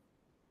much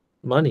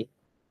money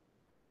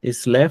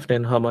is left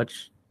and how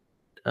much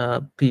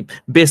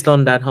based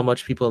on that, how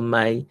much people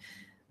might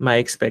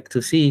expect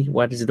to see,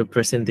 what is the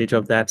percentage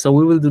of that. So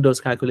we will do those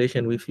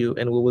calculations with you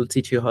and we will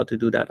teach you how to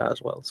do that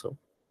as well. So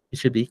it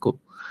should be cool.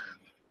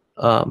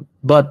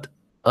 But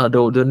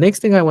the next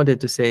thing I wanted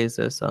to say is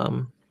this,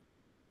 I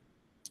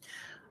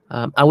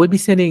will be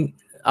sending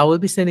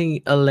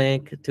a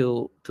link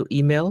to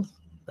email.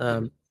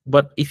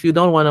 But if you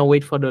don't want to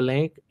wait for the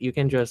link, you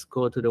can just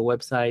go to the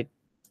website.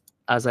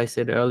 As I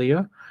said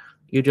earlier,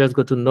 you just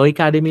go to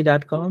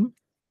noikademy.com,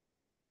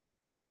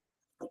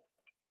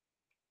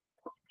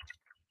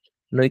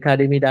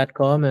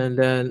 noikademy.com, and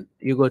then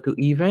you go to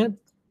event.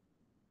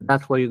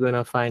 That's where you're going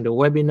to find a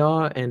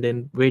webinar and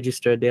then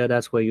register there.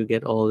 That's where you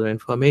get all the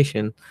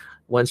information.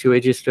 Once you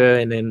register,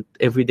 and then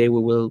every day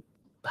we will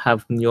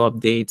have new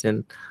updates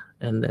and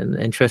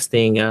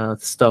interesting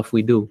stuff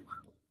we do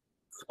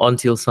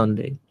until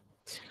Sunday.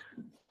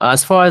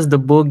 As far as the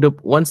book,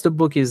 once the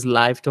book is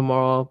live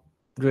tomorrow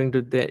during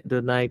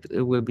the night,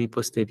 it will be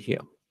posted here.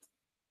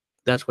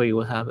 That's where you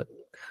will have it.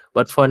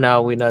 But for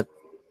now, we're not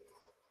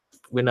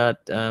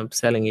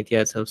selling it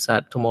yet. So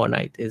tomorrow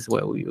night is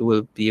where we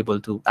will be able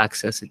to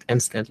access it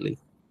instantly.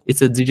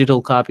 It's a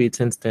digital copy. It's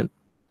instant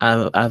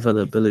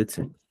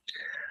availability.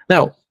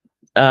 Now,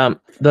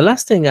 the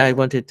last thing I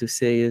wanted to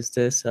say is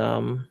this.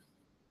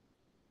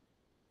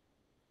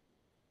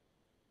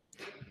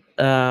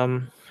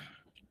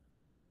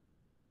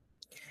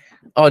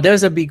 Oh,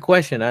 there's a big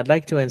question. I'd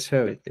like to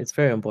answer it. It's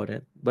very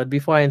important. But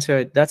before I answer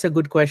it, that's a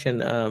good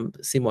question,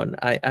 Simon.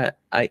 I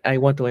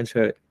want to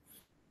answer it.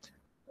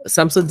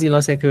 Samson dit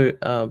là, c'est que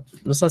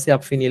nous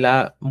sommes fini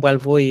là, on va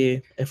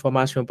envoyer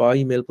information par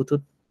email pour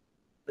tout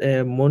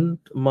monde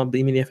membre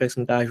EminiFX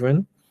m'ka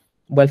joindre.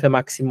 On va faire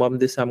maximum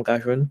de ça m'ka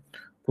joindre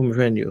pour me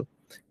joindre.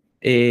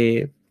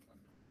 Et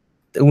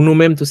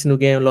nous-mêmes, tout si nous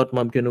gagnons l'autre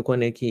membre que nous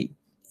connaissons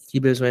qui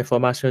besoin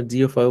d'informations,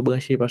 il faut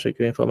brancher parce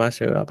que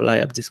l'information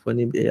est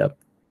disponible et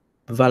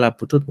valable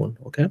pour tout le monde.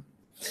 OK?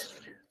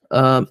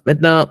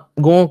 Maintenant,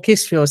 une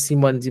question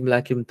Simon dit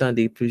là qui me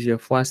tendait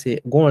plusieurs fois,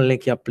 c'est un lien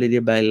qui a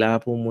plaidé là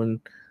pour mon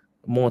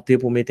monter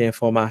pour mettre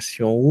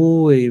information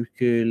ou et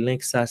que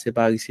link ça c'est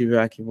pas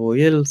receiver qui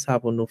voyel ça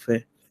pour nous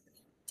faire.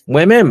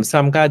 Moi-même,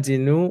 ça me dit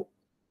nous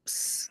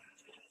si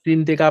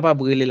nous sommes capable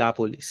de brûler la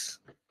police.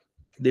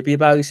 Depuis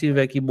pas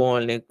receiver qui bon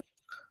link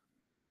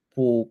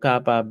pour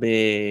capable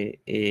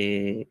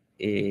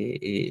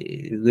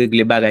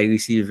régler bagay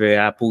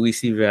receiver pour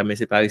receiver, mais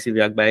c'est pas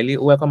receiver ak bay li.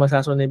 Ouais, comment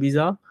ça sonne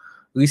bizarre?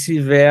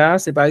 Receiver,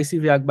 c'est pas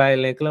receiver ak bay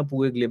link là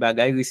pour régler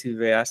bagay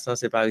receiver, sans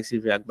c'est pas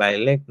receiver ak bay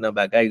link dans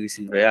bagay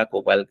receiver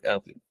ko pral.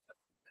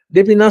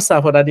 Depuis nan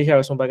ça, faut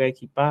déjà son bagay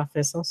qui pas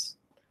fait sens.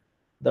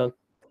 Donc,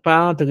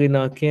 pas entrer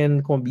dans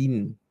ken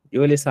combine.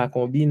 Yo laisse ça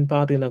combine,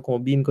 pas entrer dans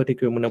combine côté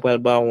que mon pral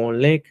ba on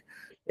link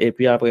et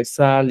puis après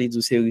ça, les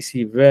dit c'est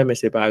receiver mais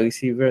c'est pas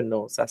receiver,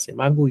 non, ça c'est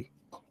magouille.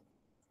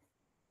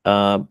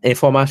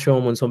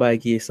 Information mon son bagay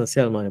qui est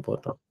essentiellement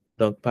important.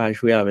 Donc pas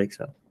jouer avec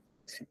ça.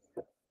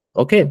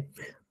 Okay.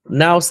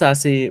 Now ça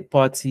c'est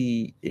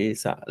party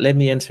is let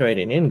me answer it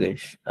in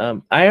English.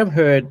 I have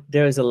heard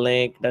there is a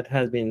link that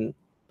has been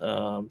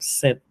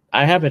sent.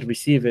 I haven't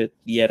received it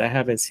yet. I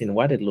haven't seen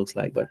what it looks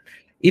like, but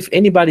if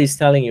anybody is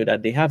telling you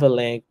that they have a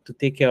link to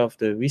take care of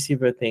the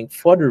receiver thing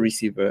for the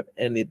receiver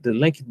and the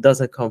link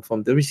doesn't come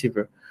from the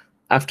receiver,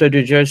 after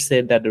the judge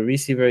said that the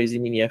receiver is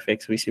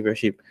EminiFX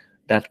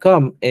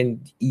receivership.com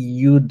and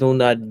you do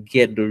not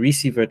get the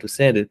receiver to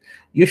send it,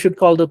 you should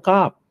call the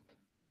cop.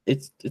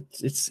 It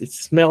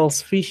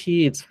smells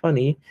fishy, it's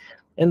funny,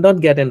 and don't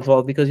get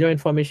involved because your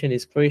information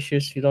is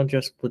precious. You don't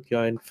just put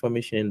your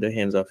information in the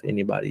hands of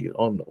anybody you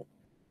don't know.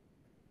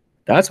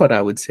 That's what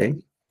I would say.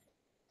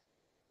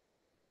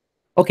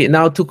 Okay,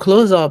 now to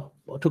close out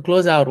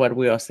what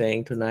we are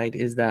saying tonight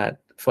is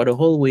that for the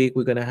whole week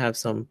we're gonna have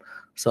some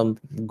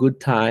good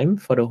time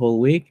for the whole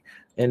week.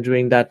 And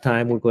during that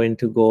time, we're going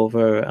to go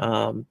over,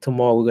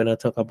 tomorrow we're going to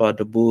talk about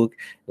the book.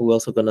 We're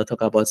also going to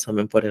talk about some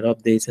important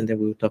updates, and then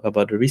we'll talk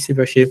about the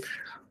receivership.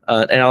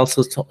 And I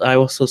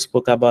also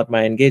spoke about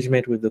my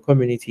engagement with the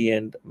community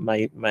and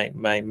my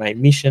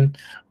mission,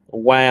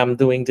 why I'm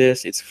doing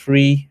this. It's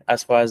free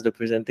as far as the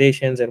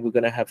presentations, and we're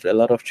going to have a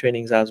lot of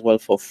trainings as well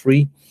for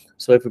free,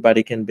 so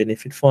everybody can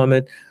benefit from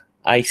it.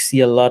 I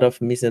see a lot of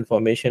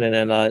misinformation,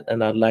 and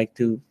I'd like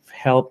to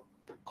help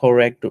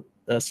correct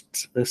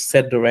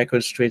set the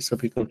record straight so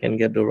people can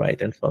get the right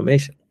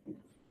information.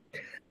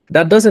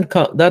 That didn't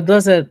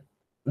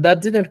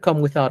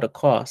come without a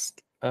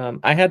cost.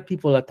 I had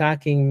people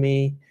attacking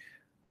me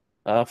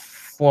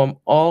from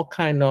all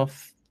kind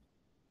of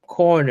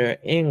corner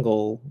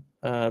angle.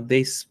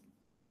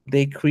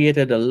 They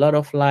created a lot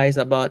of lies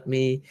about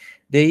me.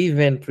 They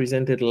even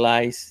presented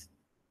lies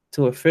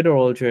to a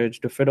federal judge,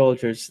 the federal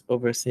judge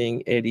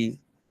overseeing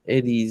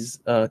Eddie's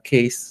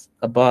case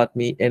about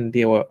me, and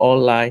they were all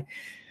lie.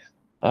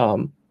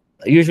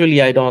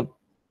 Usually I don't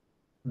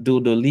do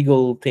the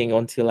legal thing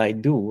until I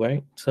do,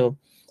 right? So,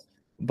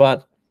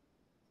 but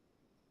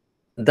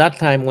that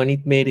time when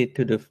it made it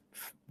to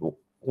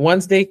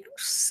once they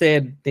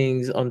said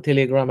things on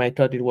Telegram, I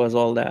thought it was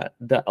all that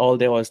all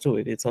there was to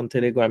it. It's on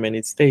Telegram and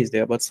it stays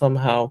there, but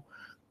somehow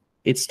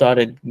it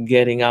started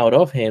getting out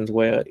of hands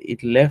where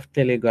it left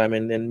Telegram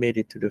and then made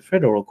it to the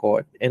federal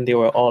court, and they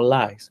were all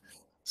lies.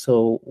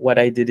 So what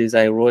I did is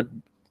I wrote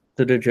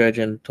to the judge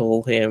and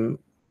told him,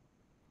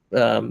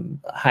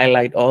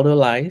 highlight all the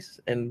lies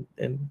and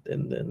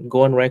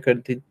go on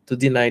record to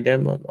deny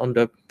them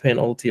under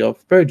penalty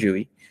of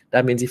perjury.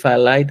 That means if I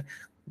lied,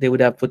 they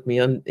would have put me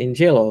in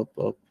jail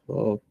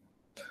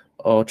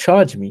or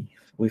charge me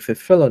with a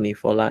felony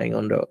for lying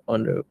under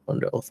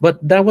oath. But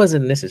that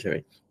wasn't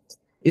necessary.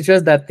 It's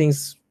just that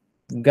things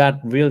got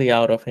really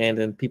out of hand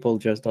and people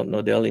just don't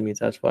know their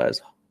limits as far as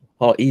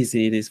how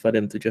easy it is for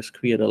them to just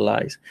create a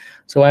lies.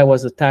 So I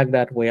was attacked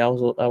that way. I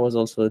was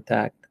also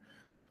attacked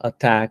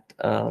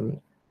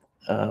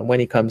when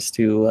it comes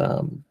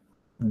to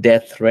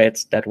death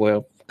threats that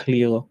were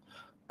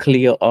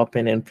clear,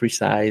 open, and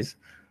precise.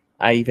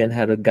 I even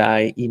had a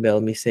guy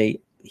email me say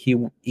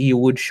he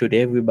would shoot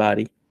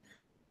everybody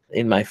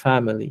in my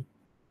family,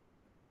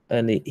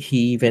 and he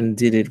even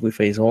did it with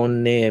his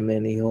own name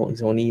and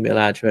his own email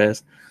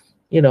address,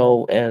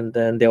 and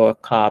then there were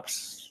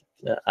cops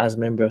as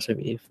members of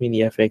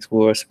EminiFX who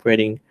were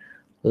spreading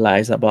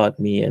lies about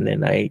me, and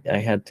then I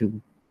had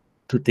to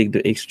take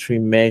the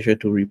extreme measure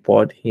to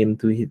report him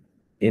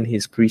in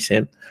his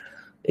precinct.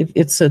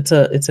 It's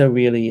a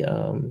really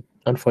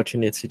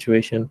unfortunate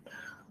situation.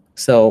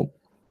 So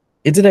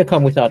it didn't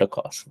come without a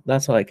cost.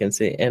 That's all I can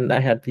say. And I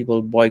had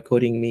people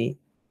boycotting me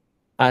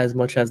as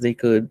much as they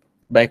could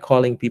by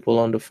calling people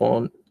on the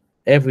phone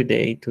every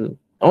day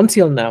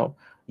until now.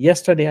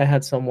 Yesterday, I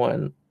had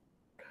someone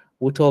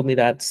who told me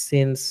that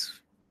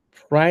since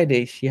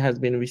Friday, she has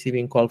been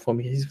receiving call from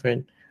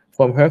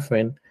her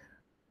friend,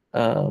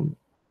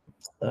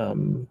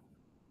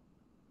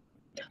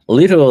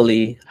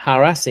 literally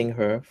harassing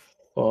her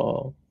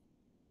for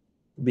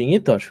being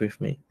in touch with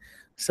me.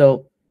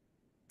 So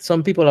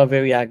some people are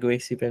very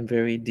aggressive and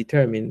very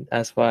determined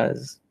as far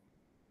as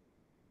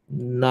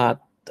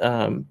not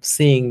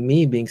seeing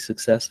me being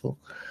successful.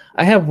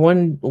 I have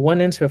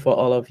one answer for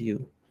all of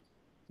you.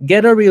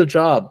 Get a real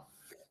job.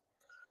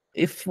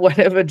 If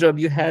whatever job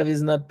you have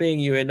is not paying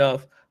you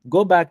enough,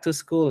 go back to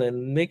school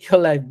and make your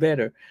life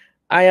better.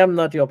 I am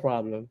not your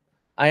problem.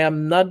 I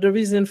am not the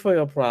reason for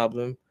your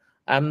problem.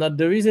 I'm not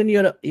the reason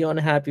you're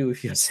unhappy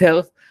with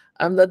yourself.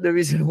 I'm not the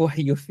reason why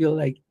you feel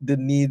like the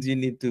need you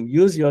need to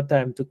use your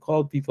time to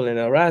call people and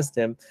harass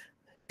them,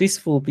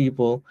 peaceful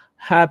people,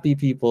 happy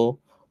people,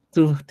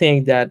 to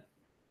think that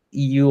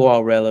you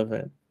are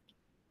relevant.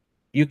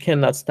 You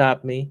cannot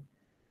stop me.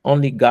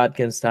 Only God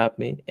can stop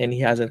me, and He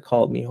hasn't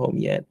called me home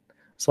yet.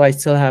 So I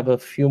still have a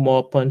few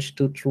more punch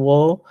to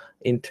throw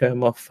in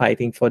terms of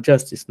fighting for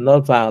justice,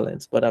 not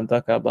violence, but I'm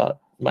talking about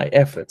my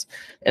efforts.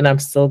 And I'm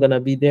still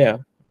gonna be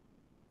there.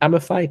 I'm a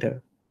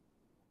fighter.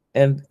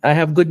 And I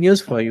have good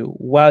news for you.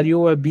 While you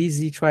were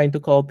busy trying to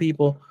call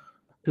people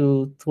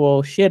to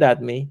throw shit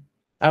at me,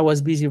 I was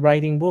busy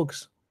writing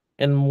books.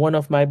 And one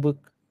of my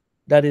book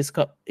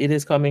it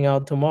is coming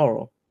out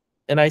tomorrow.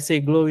 And I say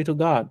glory to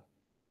God.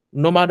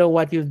 No matter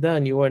what you've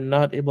done, you are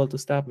not able to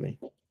stop me.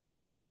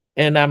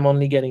 And I'm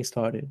only getting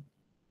started.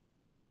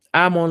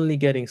 I'm only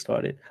getting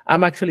started.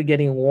 I'm actually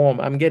getting warm.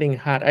 I'm getting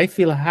hot. I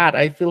feel hot.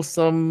 I feel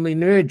some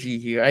energy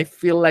here. I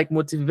feel like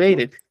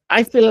motivated.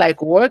 I feel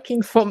like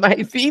working for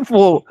my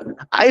people.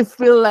 I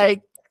feel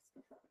like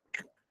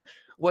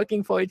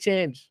working for a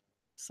change.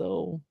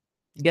 So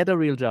get a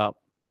real job.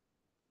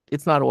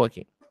 It's not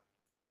working.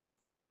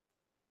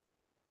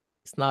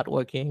 It's not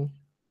working.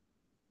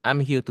 I'm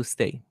here to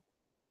stay.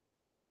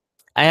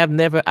 I have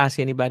never asked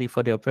anybody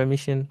for their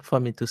permission for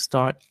me to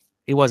start.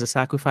 It was a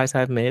sacrifice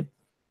I've made,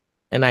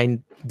 and I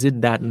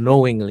did that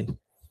knowingly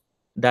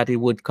that it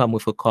would come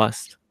with a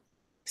cost.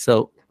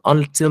 So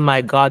until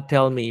my God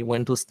tell me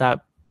when to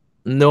stop,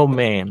 no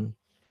man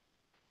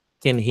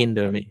can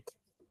hinder me.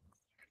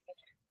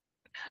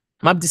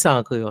 M'a dit ça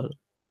en créole.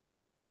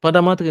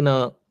 Pendant m'entrer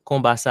dans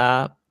combat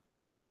ça,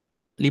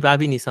 li pa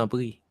vini sans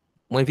prix.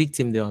 Moi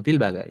victime de un pile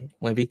bagay.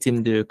 Moi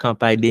victime de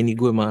campagne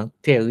dénigrement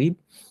terrible.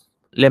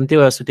 Lem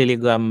te sur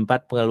Telegram, pas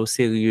de prendre au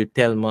sérieux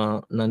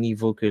tellement dans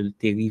niveau que le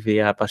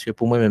arrivé à parce que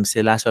pour moi même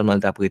c'est là seulement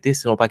le prêté,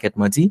 sinon pas qu'être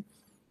menti.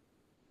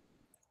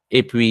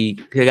 Et puis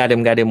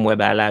regardez moi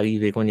bah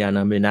l'arrivée qu'on y a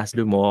une menace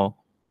de mort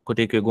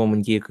côté que gon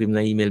moun qui écrit dans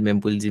email même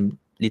pour le dire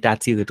l'état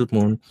tiré tout le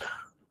monde.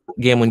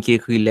 Gen moun qui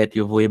écrit lettre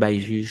yo voye bay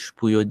juge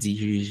pour yo di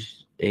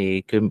juge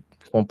et que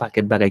on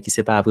paquet de bagay qui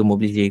c'est pas vraiment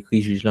obligé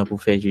écrit juge là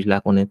pour faire juge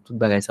là connaît tout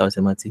bagay ça c'est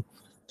menti.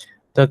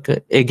 Donc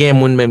et gen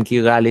moun même qui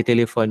rale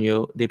téléphone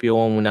yo depuis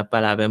on moun a pas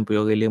la même pour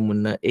yo relé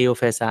moun nan et yo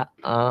fait ça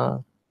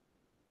en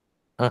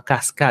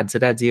cascade,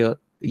 c'est-à-dire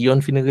yon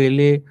fin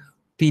relé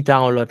puis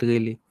ta on l'autre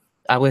relé.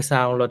 Après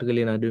ça on l'autre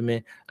relé dans demain,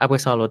 après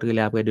ça on l'autre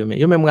relé après demain.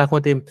 Yo même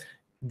raconter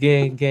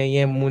gen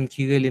yon moun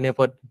qui relé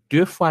n'importe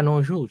 2 fois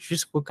dans jour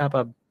juste pour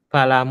capable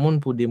parler à moun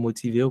pour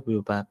démotiver pour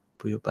yo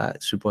pas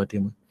supporter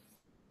moi.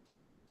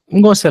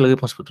 M'gon seule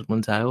réponse pour tout le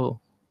monde ça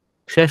yo.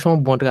 Cherchons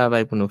bon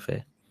travail pour nous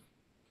faire.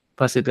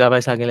 Parce que le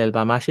travail ça gen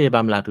pas marcher et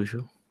pas me là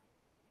toujours.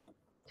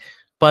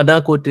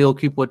 Pendant que tu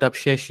occupé à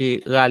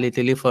chercher râler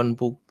téléphone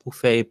pour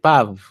faire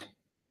épave,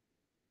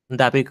 on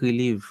t'a écrit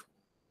livre.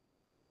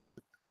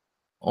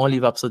 On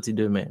livre va sortir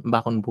demain,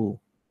 m'pa konn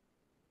pour.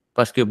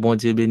 Parce que bon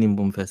Dieu béni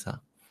pour me faire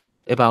ça.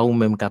 Et pas ou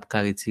même cap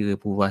retirer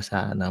pouvoir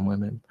ça dans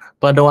moi-même.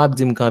 Pendant ap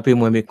di me camper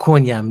moi mais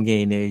konya m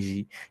gen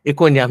énergie et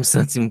konya m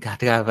senti m ka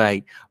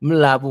travail. M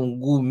là pour m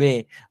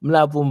goumer, m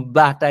là pour m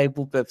bataille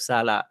pour peuple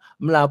ça là.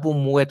 M là pour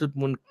m tout le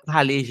monde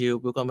alléger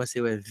pour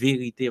commencer ouais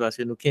vérité parce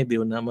que nous kembe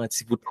on a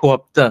menti pour trop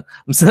temps.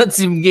 M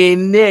senti m gen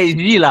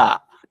énergie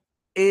là.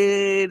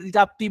 Et il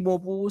a plus bon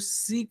pour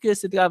si que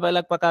ce travail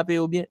là pas capé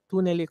ou bien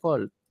tourner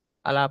l'école.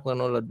 À la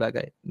prendre l'autre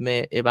bagaille.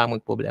 Mais et pas mon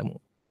problème.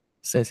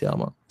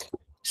 Sincèrement.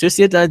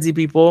 Ceci étant dit,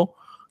 people,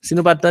 si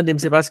nous pas attendons,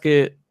 c'est parce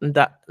que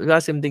là,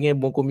 c'est une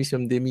bonne commission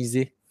de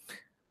miser.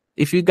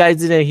 If you guys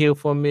didn't hear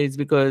from me, it's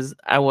because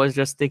I was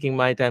just taking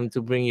my time to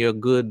bring you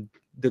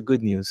the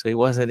good news. So it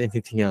wasn't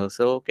anything else.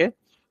 So okay.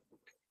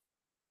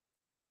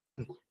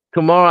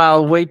 Tomorrow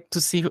I'll wait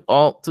to see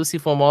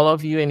from all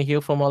of you and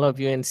hear from all of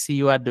you and see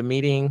you at the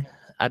meeting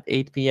at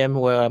 8 p.m.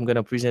 where I'm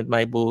gonna present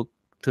my book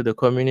to the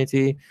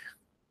community.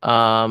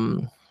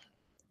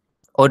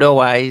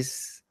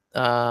 Otherwise,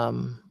 I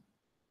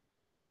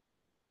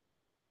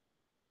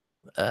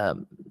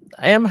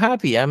am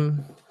happy.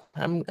 I'm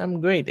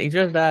great. It's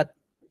just that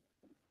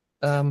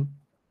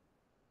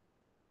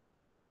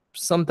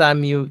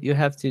sometimes you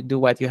have to do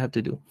what you have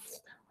to do.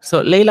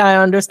 So Leila, I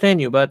understand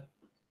you, but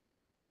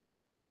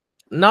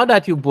now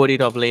that you brought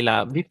it up,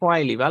 Leila, before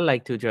I leave, I'd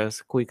like to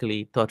just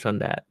quickly touch on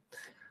that.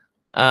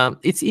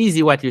 It's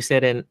easy what you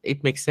said and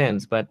it makes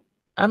sense, but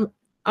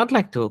I'd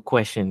like to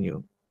question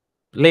you.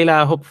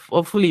 Leila,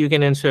 hopefully you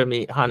can answer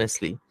me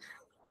honestly.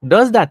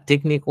 Does that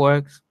technique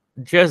work?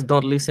 Just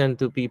don't listen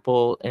to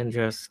people and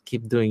just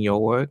keep doing your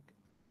work.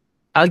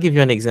 I'll give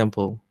you an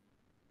example.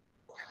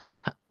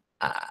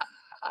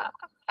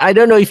 I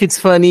don't know if it's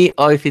funny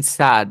or if it's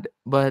sad,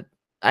 but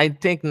I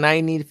think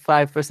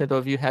 95%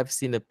 of you have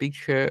seen a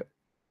picture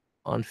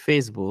on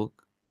Facebook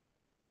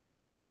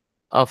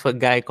of a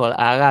guy called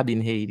Arab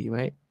in Haiti,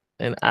 right?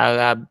 And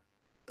Arab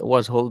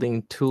was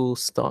holding two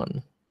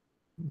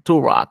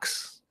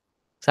rocks.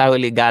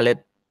 Sarili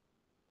Galet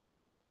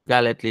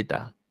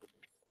Lita.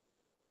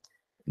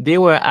 They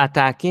were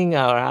attacking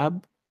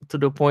Arab to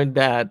the point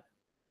that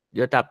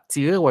yo tap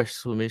tire wesh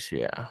sou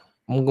monsieur.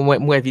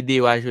 Mwen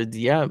video a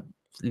jodi ya,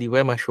 li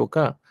vraiment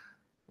choquant.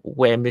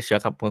 Ouais, monsieur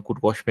a pris un coup de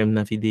roche même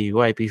dans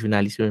vidéo et puis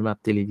journaliste même a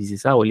télévisé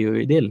ça au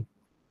lieu d'elle.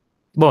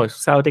 Bon,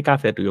 ça a été qu'à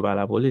faire tout par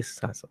la police.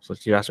 Ça, c'est une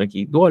situation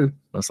qui est drôle,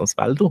 dans le sens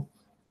pas le tout.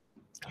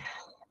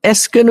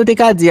 Est-ce que nous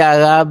t'es dit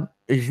arabe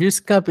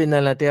jusqu'à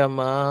pendant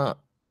l'enterrement,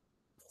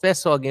 faire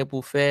ce qu'on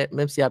pour faire,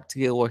 même si y a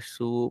tiré roche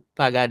sous,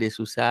 pas garder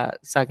sous ça,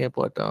 ça qui est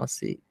important,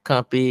 c'est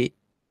camper,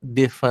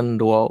 défendre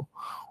droit.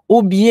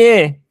 Ou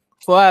bien,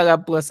 faut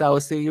arabe prendre ça au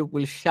sérieux pour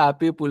le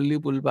chaper, pour lui,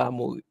 pour le pas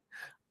mourir.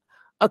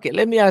 Okay,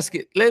 let me ask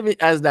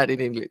that in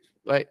English,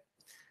 right?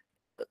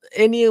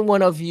 Any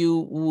one of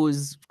you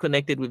who's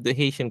connected with the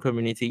Haitian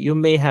community, you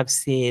may have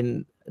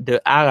seen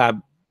the Arab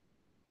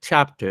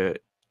chapter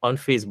on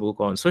Facebook,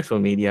 on social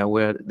media,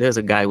 where there's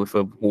a guy with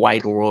a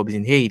white robe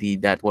in Haiti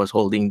that was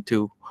holding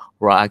two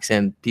rocks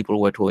and people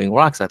were throwing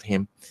rocks at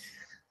him.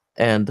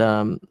 And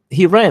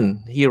he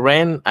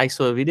ran. I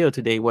saw a video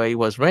today where he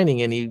was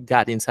running and he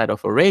got inside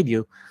of a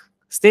radio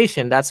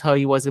station. That's how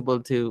he was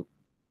able to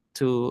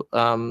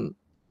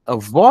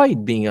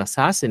avoid being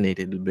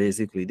assassinated.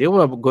 Basically, they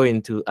were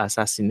going to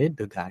assassinate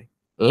the guy,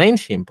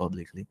 lynch him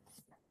publicly,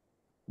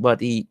 but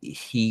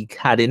he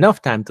had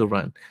enough time to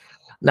run.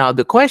 Now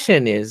the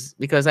question is,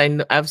 because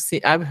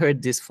I've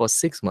heard this for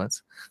 6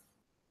 months.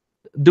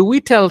 Do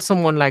we tell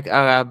someone like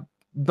Arab,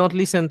 don't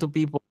listen to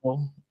people,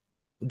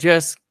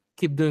 just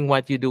keep doing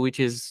what you do, which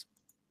is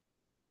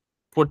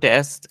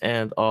protest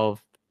and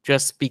of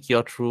just speak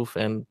your truth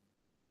and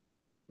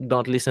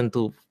don't listen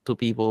to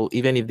people,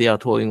 even if they are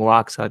throwing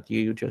rocks at you,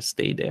 you just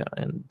stay there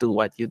and do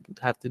what you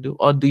have to do?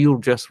 Or do you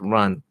just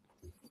run?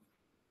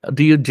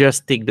 Do you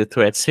just take the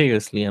threat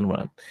seriously and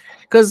run?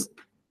 Because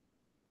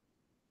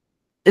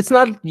it's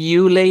not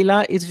you,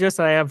 Layla, it's just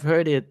I have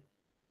heard it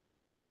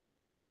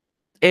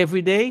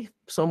every day.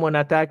 Someone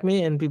attack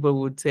me and people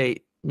would say,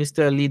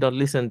 Mr. Lee, don't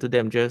listen to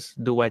them,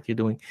 just do what you're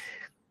doing.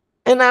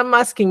 And I'm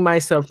asking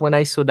myself, when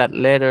I saw that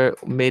letter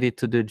made it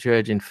to the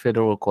judge in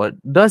federal court,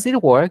 does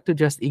it work to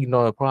just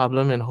ignore a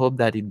problem and hope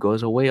that it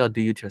goes away, or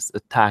do you just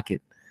attack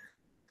it?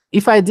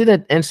 If I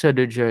didn't answer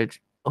the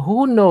judge,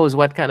 who knows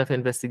what kind of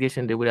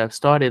investigation they would have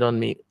started on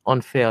me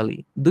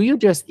unfairly? Do you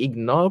just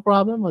ignore a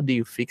problem or do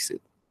you fix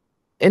it?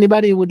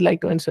 Anybody would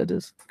like to answer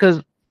this?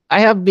 Because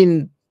I have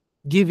been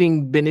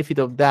giving benefit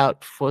of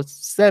doubt for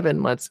 7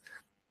 months.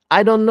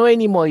 I don't know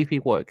anymore if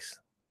it works.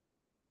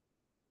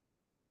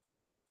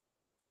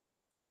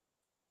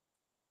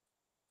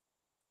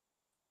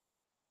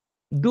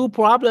 Do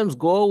problems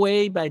go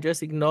away by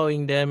just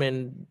ignoring them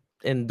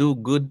and do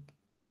good?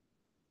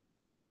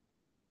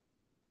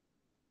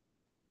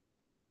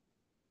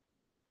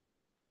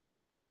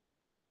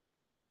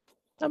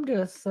 I'm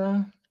just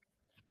uh,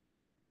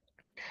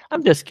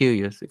 I'm just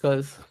curious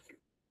because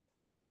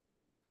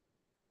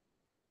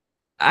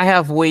I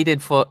have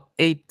waited for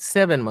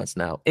 7 months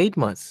now, 8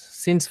 months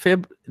since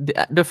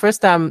the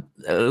first time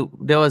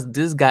there was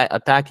this guy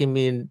attacking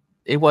me.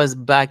 It was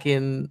back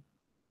in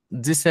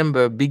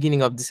December,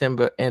 beginning of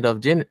December, end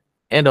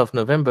of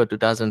November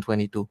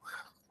 2022.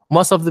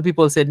 Most of the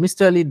people said,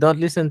 Mr. Lee, don't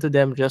listen to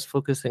them, just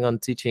focusing on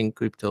teaching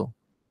crypto.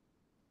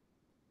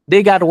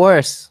 They got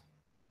worse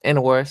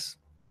and worse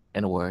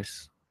and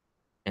worse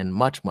and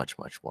much, much,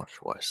 much,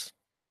 much worse.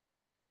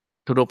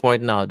 To the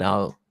point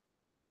now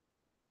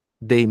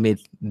they made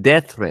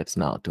death threats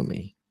now to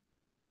me.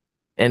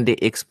 And they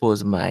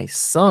exposed my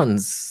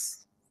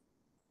son's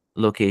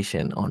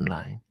location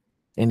online.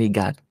 And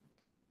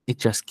it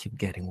just keep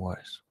getting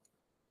worse.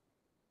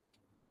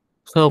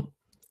 So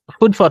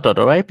food for thought,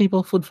 all right,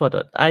 people? Food for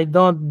thought. I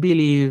don't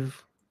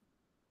believe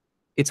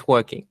it's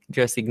working,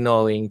 just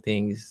ignoring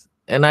things.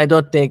 And I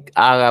don't think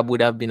Arab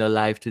would have been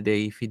alive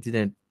today if he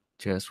didn't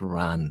just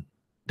run.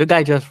 The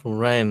guy just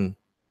ran.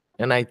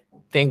 And I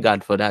thank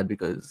God for that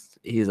because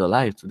he's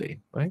alive today,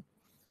 right?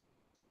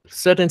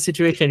 Certain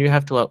situation you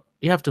have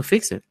to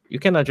fix it. You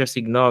cannot just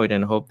ignore it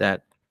and hope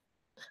that.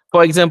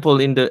 For example,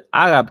 in the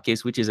Arab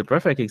case, which is a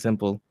perfect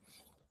example,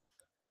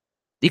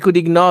 he could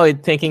ignore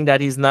it thinking that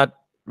he's not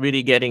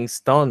really getting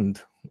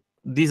stunned.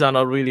 These are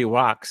not really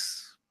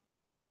rocks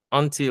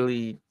until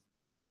they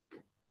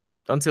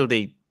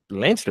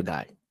lynch the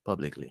guy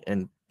publicly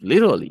and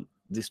literally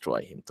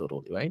destroy him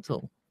totally, right?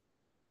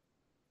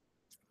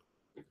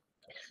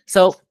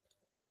 So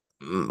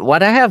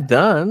what I have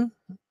done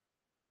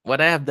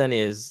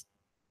is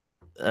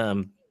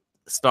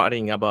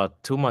starting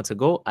about 2 months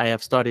ago, I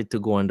have started to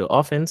go on the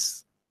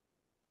offense,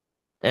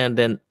 and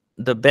then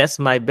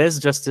my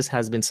best justice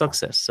has been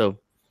success. So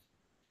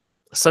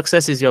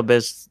success is your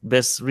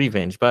best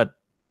revenge, but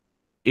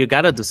you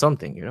gotta do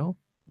something,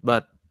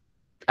 But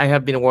I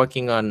have been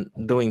working on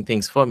doing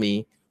things for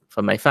me,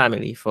 for my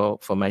family, for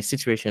my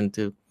situation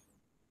to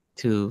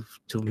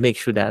make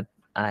sure that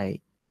I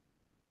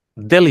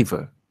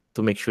deliver,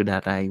 to make sure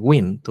that I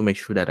win, to make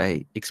sure that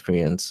I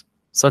experience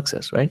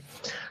success, right?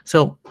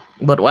 So,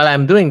 but while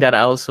I'm doing that,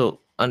 I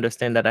also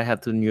understand that I have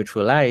to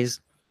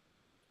neutralize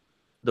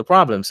the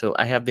problem. So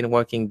I have been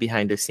working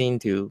behind the scene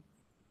to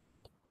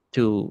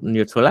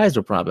neutralize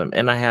the problem,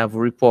 and I have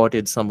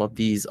reported some of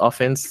these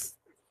offenses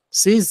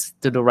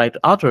to the right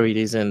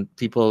authorities, and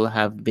people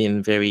have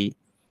been very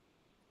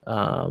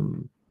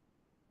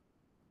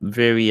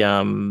very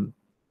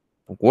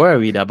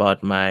worried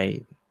about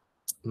my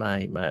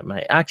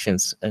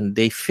actions, and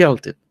they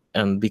felt it.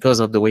 And because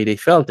of the way they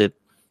felt it,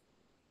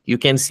 you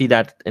can see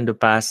that in the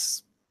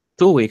past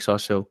 2 weeks or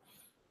so,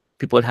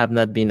 people have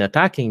not been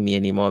attacking me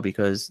anymore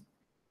because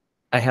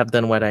I have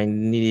done what I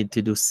needed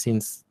to do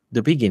since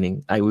the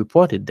beginning. I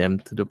reported them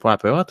to the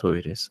proper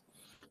authorities,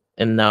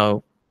 and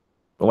now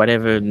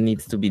whatever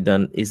needs to be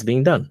done is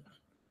being done.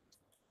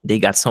 They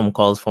got some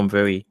calls from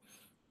very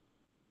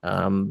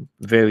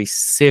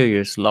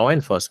serious law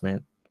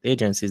enforcement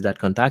agencies that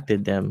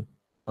contacted them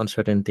on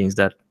certain things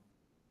that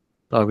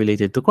are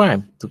related to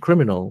crime, to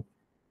criminal,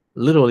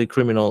 literally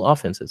criminal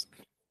offenses.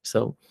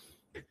 So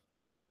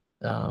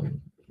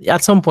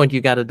at some point,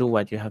 you got to do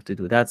what you have to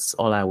do. That's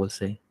all I will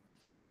say.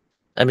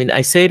 I mean,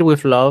 I say it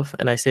with love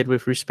and I say it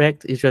with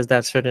respect. It's just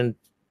that certain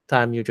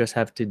time you just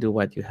have to do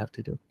what you have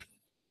to do.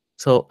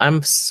 So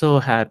I'm so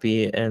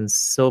happy and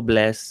so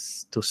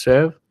blessed to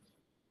serve,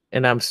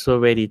 and I'm so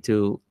ready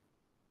to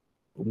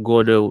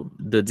go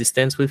the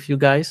distance with you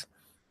guys,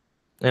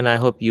 and I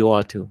hope you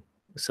are too.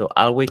 So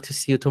I'll wait to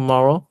see you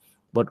tomorrow.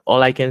 But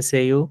all I can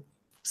say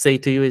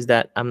to you is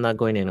that I'm not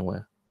going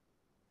anywhere.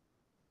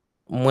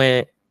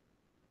 Moi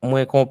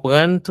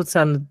comprendre tout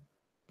ça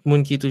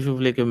moun qui toujours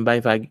voulait que m'bay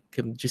vague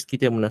que juste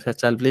quitter mon affaire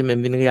ça vle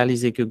même vinn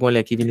réaliser que gon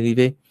lè qui vinn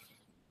rive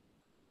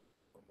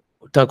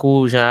tant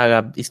que Jean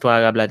arabe histoire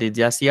arabe la te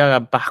dit si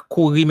arabe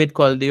parcourir mettre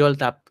col de yol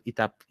il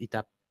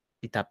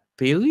t'a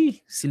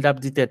péri s'il t'a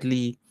dit tête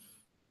li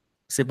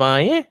c'est pas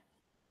rien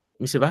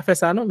monsieur pas fait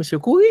ça non monsieur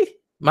courir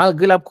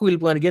malgré la courir il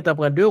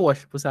prend 2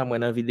 roches pour ça moi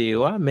dans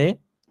vidéo mais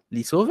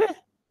il sauvé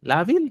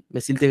la ville mais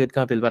s'il te ret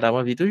camper il va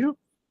t'avoir vie toujours.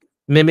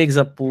 Même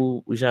exemple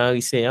pour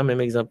Jean-Henri,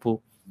 même exemple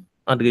pour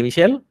André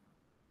Michel.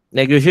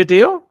 Nèg jeté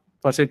yo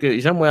parce que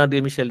Jean-Moi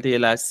André Michel était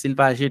là, s'il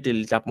pas jeté,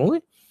 il t'a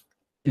mourir.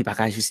 Il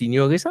pas juste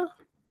ignorer ça.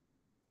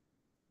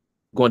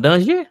 Gon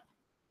danger.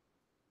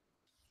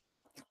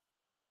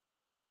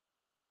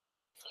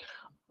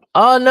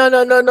 Oh no,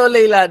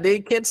 Leila,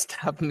 they can't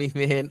stop me,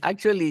 man.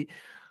 Actually,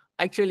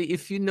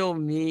 if you know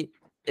me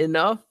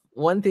enough,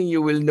 one thing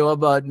you will know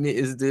about me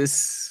is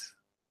this.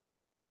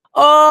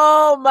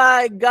 Oh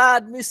my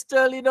God,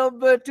 Mr. Lee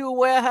number 2,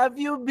 where have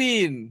you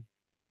been?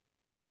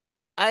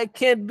 I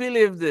can't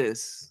believe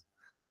this.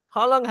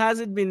 How long has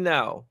it been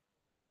now?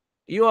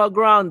 You are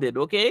grounded,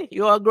 okay?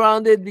 You are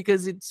grounded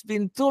because it's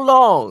been too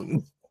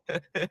long.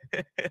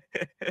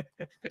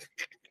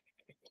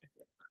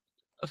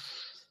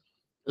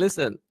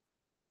 Listen,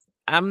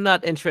 I'm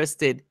not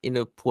interested in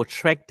a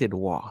protracted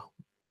war.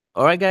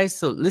 All right, guys?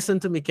 So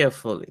listen to me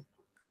carefully.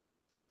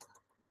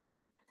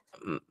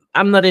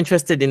 I'm not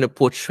interested in a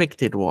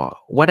protracted war.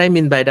 What I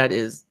mean by that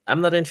is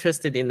I'm not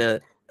interested in a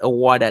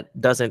war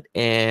that doesn't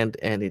end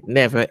and it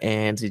never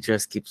ends. It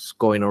just keeps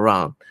going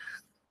around.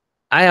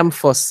 I am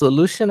for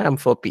solution. I'm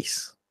for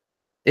peace.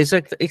 It's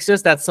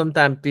just that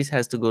sometimes peace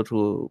has to go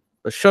through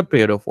a short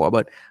period of war,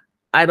 but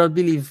I don't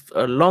believe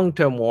a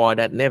long-term war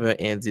that never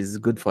ends is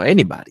good for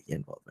anybody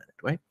involved in it,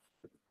 right?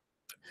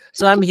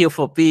 So I'm here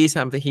for peace.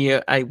 I'm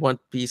here. I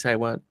want peace. I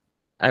want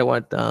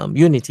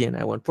unity, and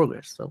I want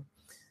progress. So,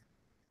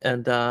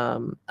 and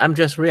I'm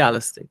just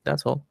realistic.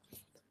 That's all.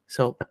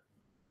 So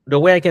the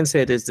way I can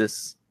say it is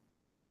this: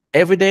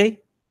 every day,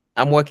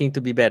 I'm working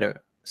to be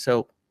better.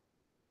 So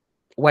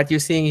what you're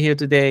seeing here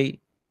today,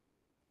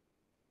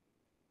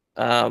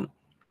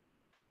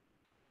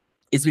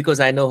 it's because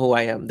I know who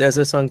I am. There's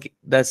a song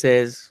that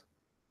says,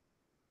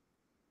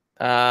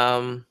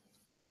 I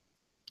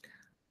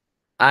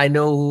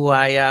know who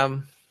I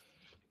am.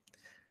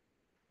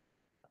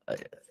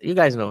 You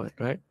guys know it,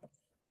 right?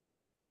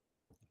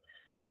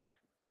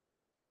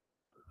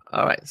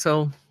 All right.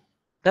 So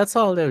that's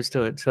all there is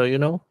to it. So,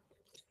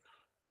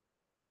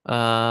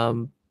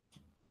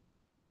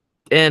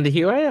 and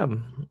here I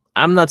am.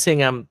 I'm not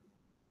saying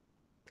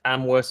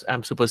I'm worse.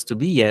 I'm supposed to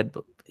be yet,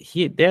 but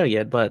there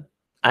yet, but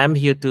I'm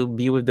here to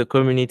be with the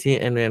community,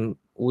 and then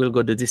we'll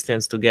go the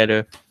distance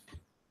together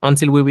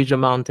until we reach a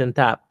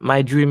mountaintop.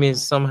 My dream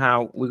is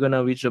somehow we're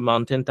gonna reach a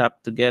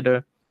mountaintop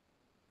together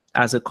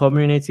as a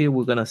community.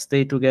 We're gonna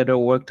stay together,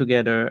 work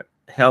together,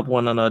 help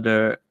one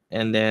another,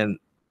 and then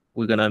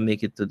we're gonna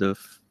make it to the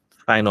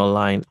final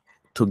line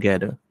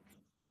together.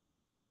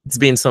 It's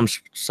been some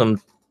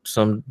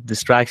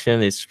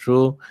distraction. It's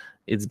true.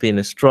 It's been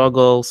a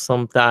struggle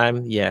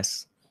sometime,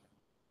 yes,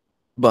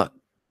 but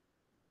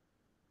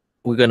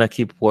we're gonna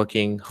keep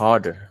working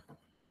harder,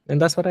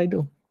 and that's what I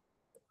do.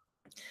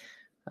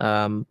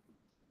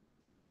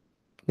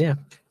 Yeah.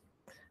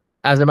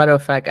 As a matter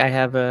of fact, I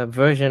have a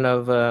version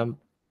of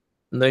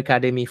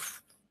Noikademy,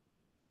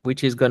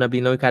 which is gonna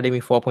be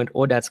Noikademy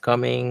 4.0 that's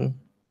coming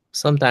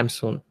sometime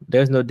soon.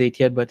 There's no date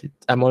yet, but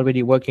I'm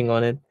already working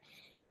on it.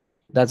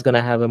 That's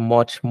gonna have a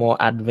much more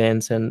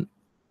advanced and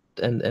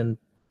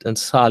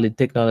solid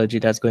technology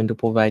that's going to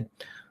provide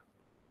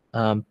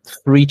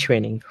free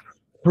training,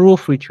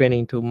 free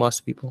training to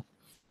most people.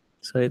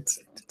 So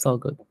it's all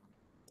good.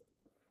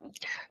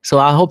 So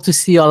I hope to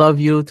see all of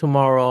you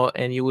tomorrow,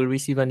 and you will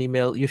receive an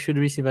email. You should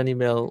receive an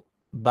email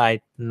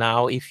by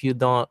now if you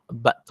don't,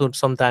 but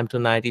sometime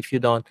tonight if you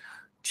don't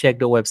check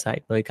the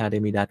website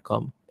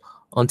noikademy.com.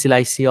 Until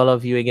I see all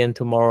of you again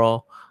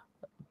tomorrow,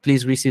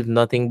 please receive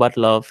nothing but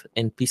love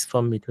and peace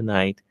from me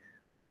tonight.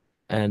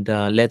 And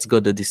let's go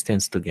the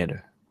distance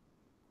together.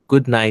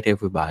 Good night,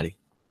 everybody.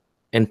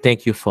 And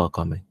thank you for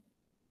coming.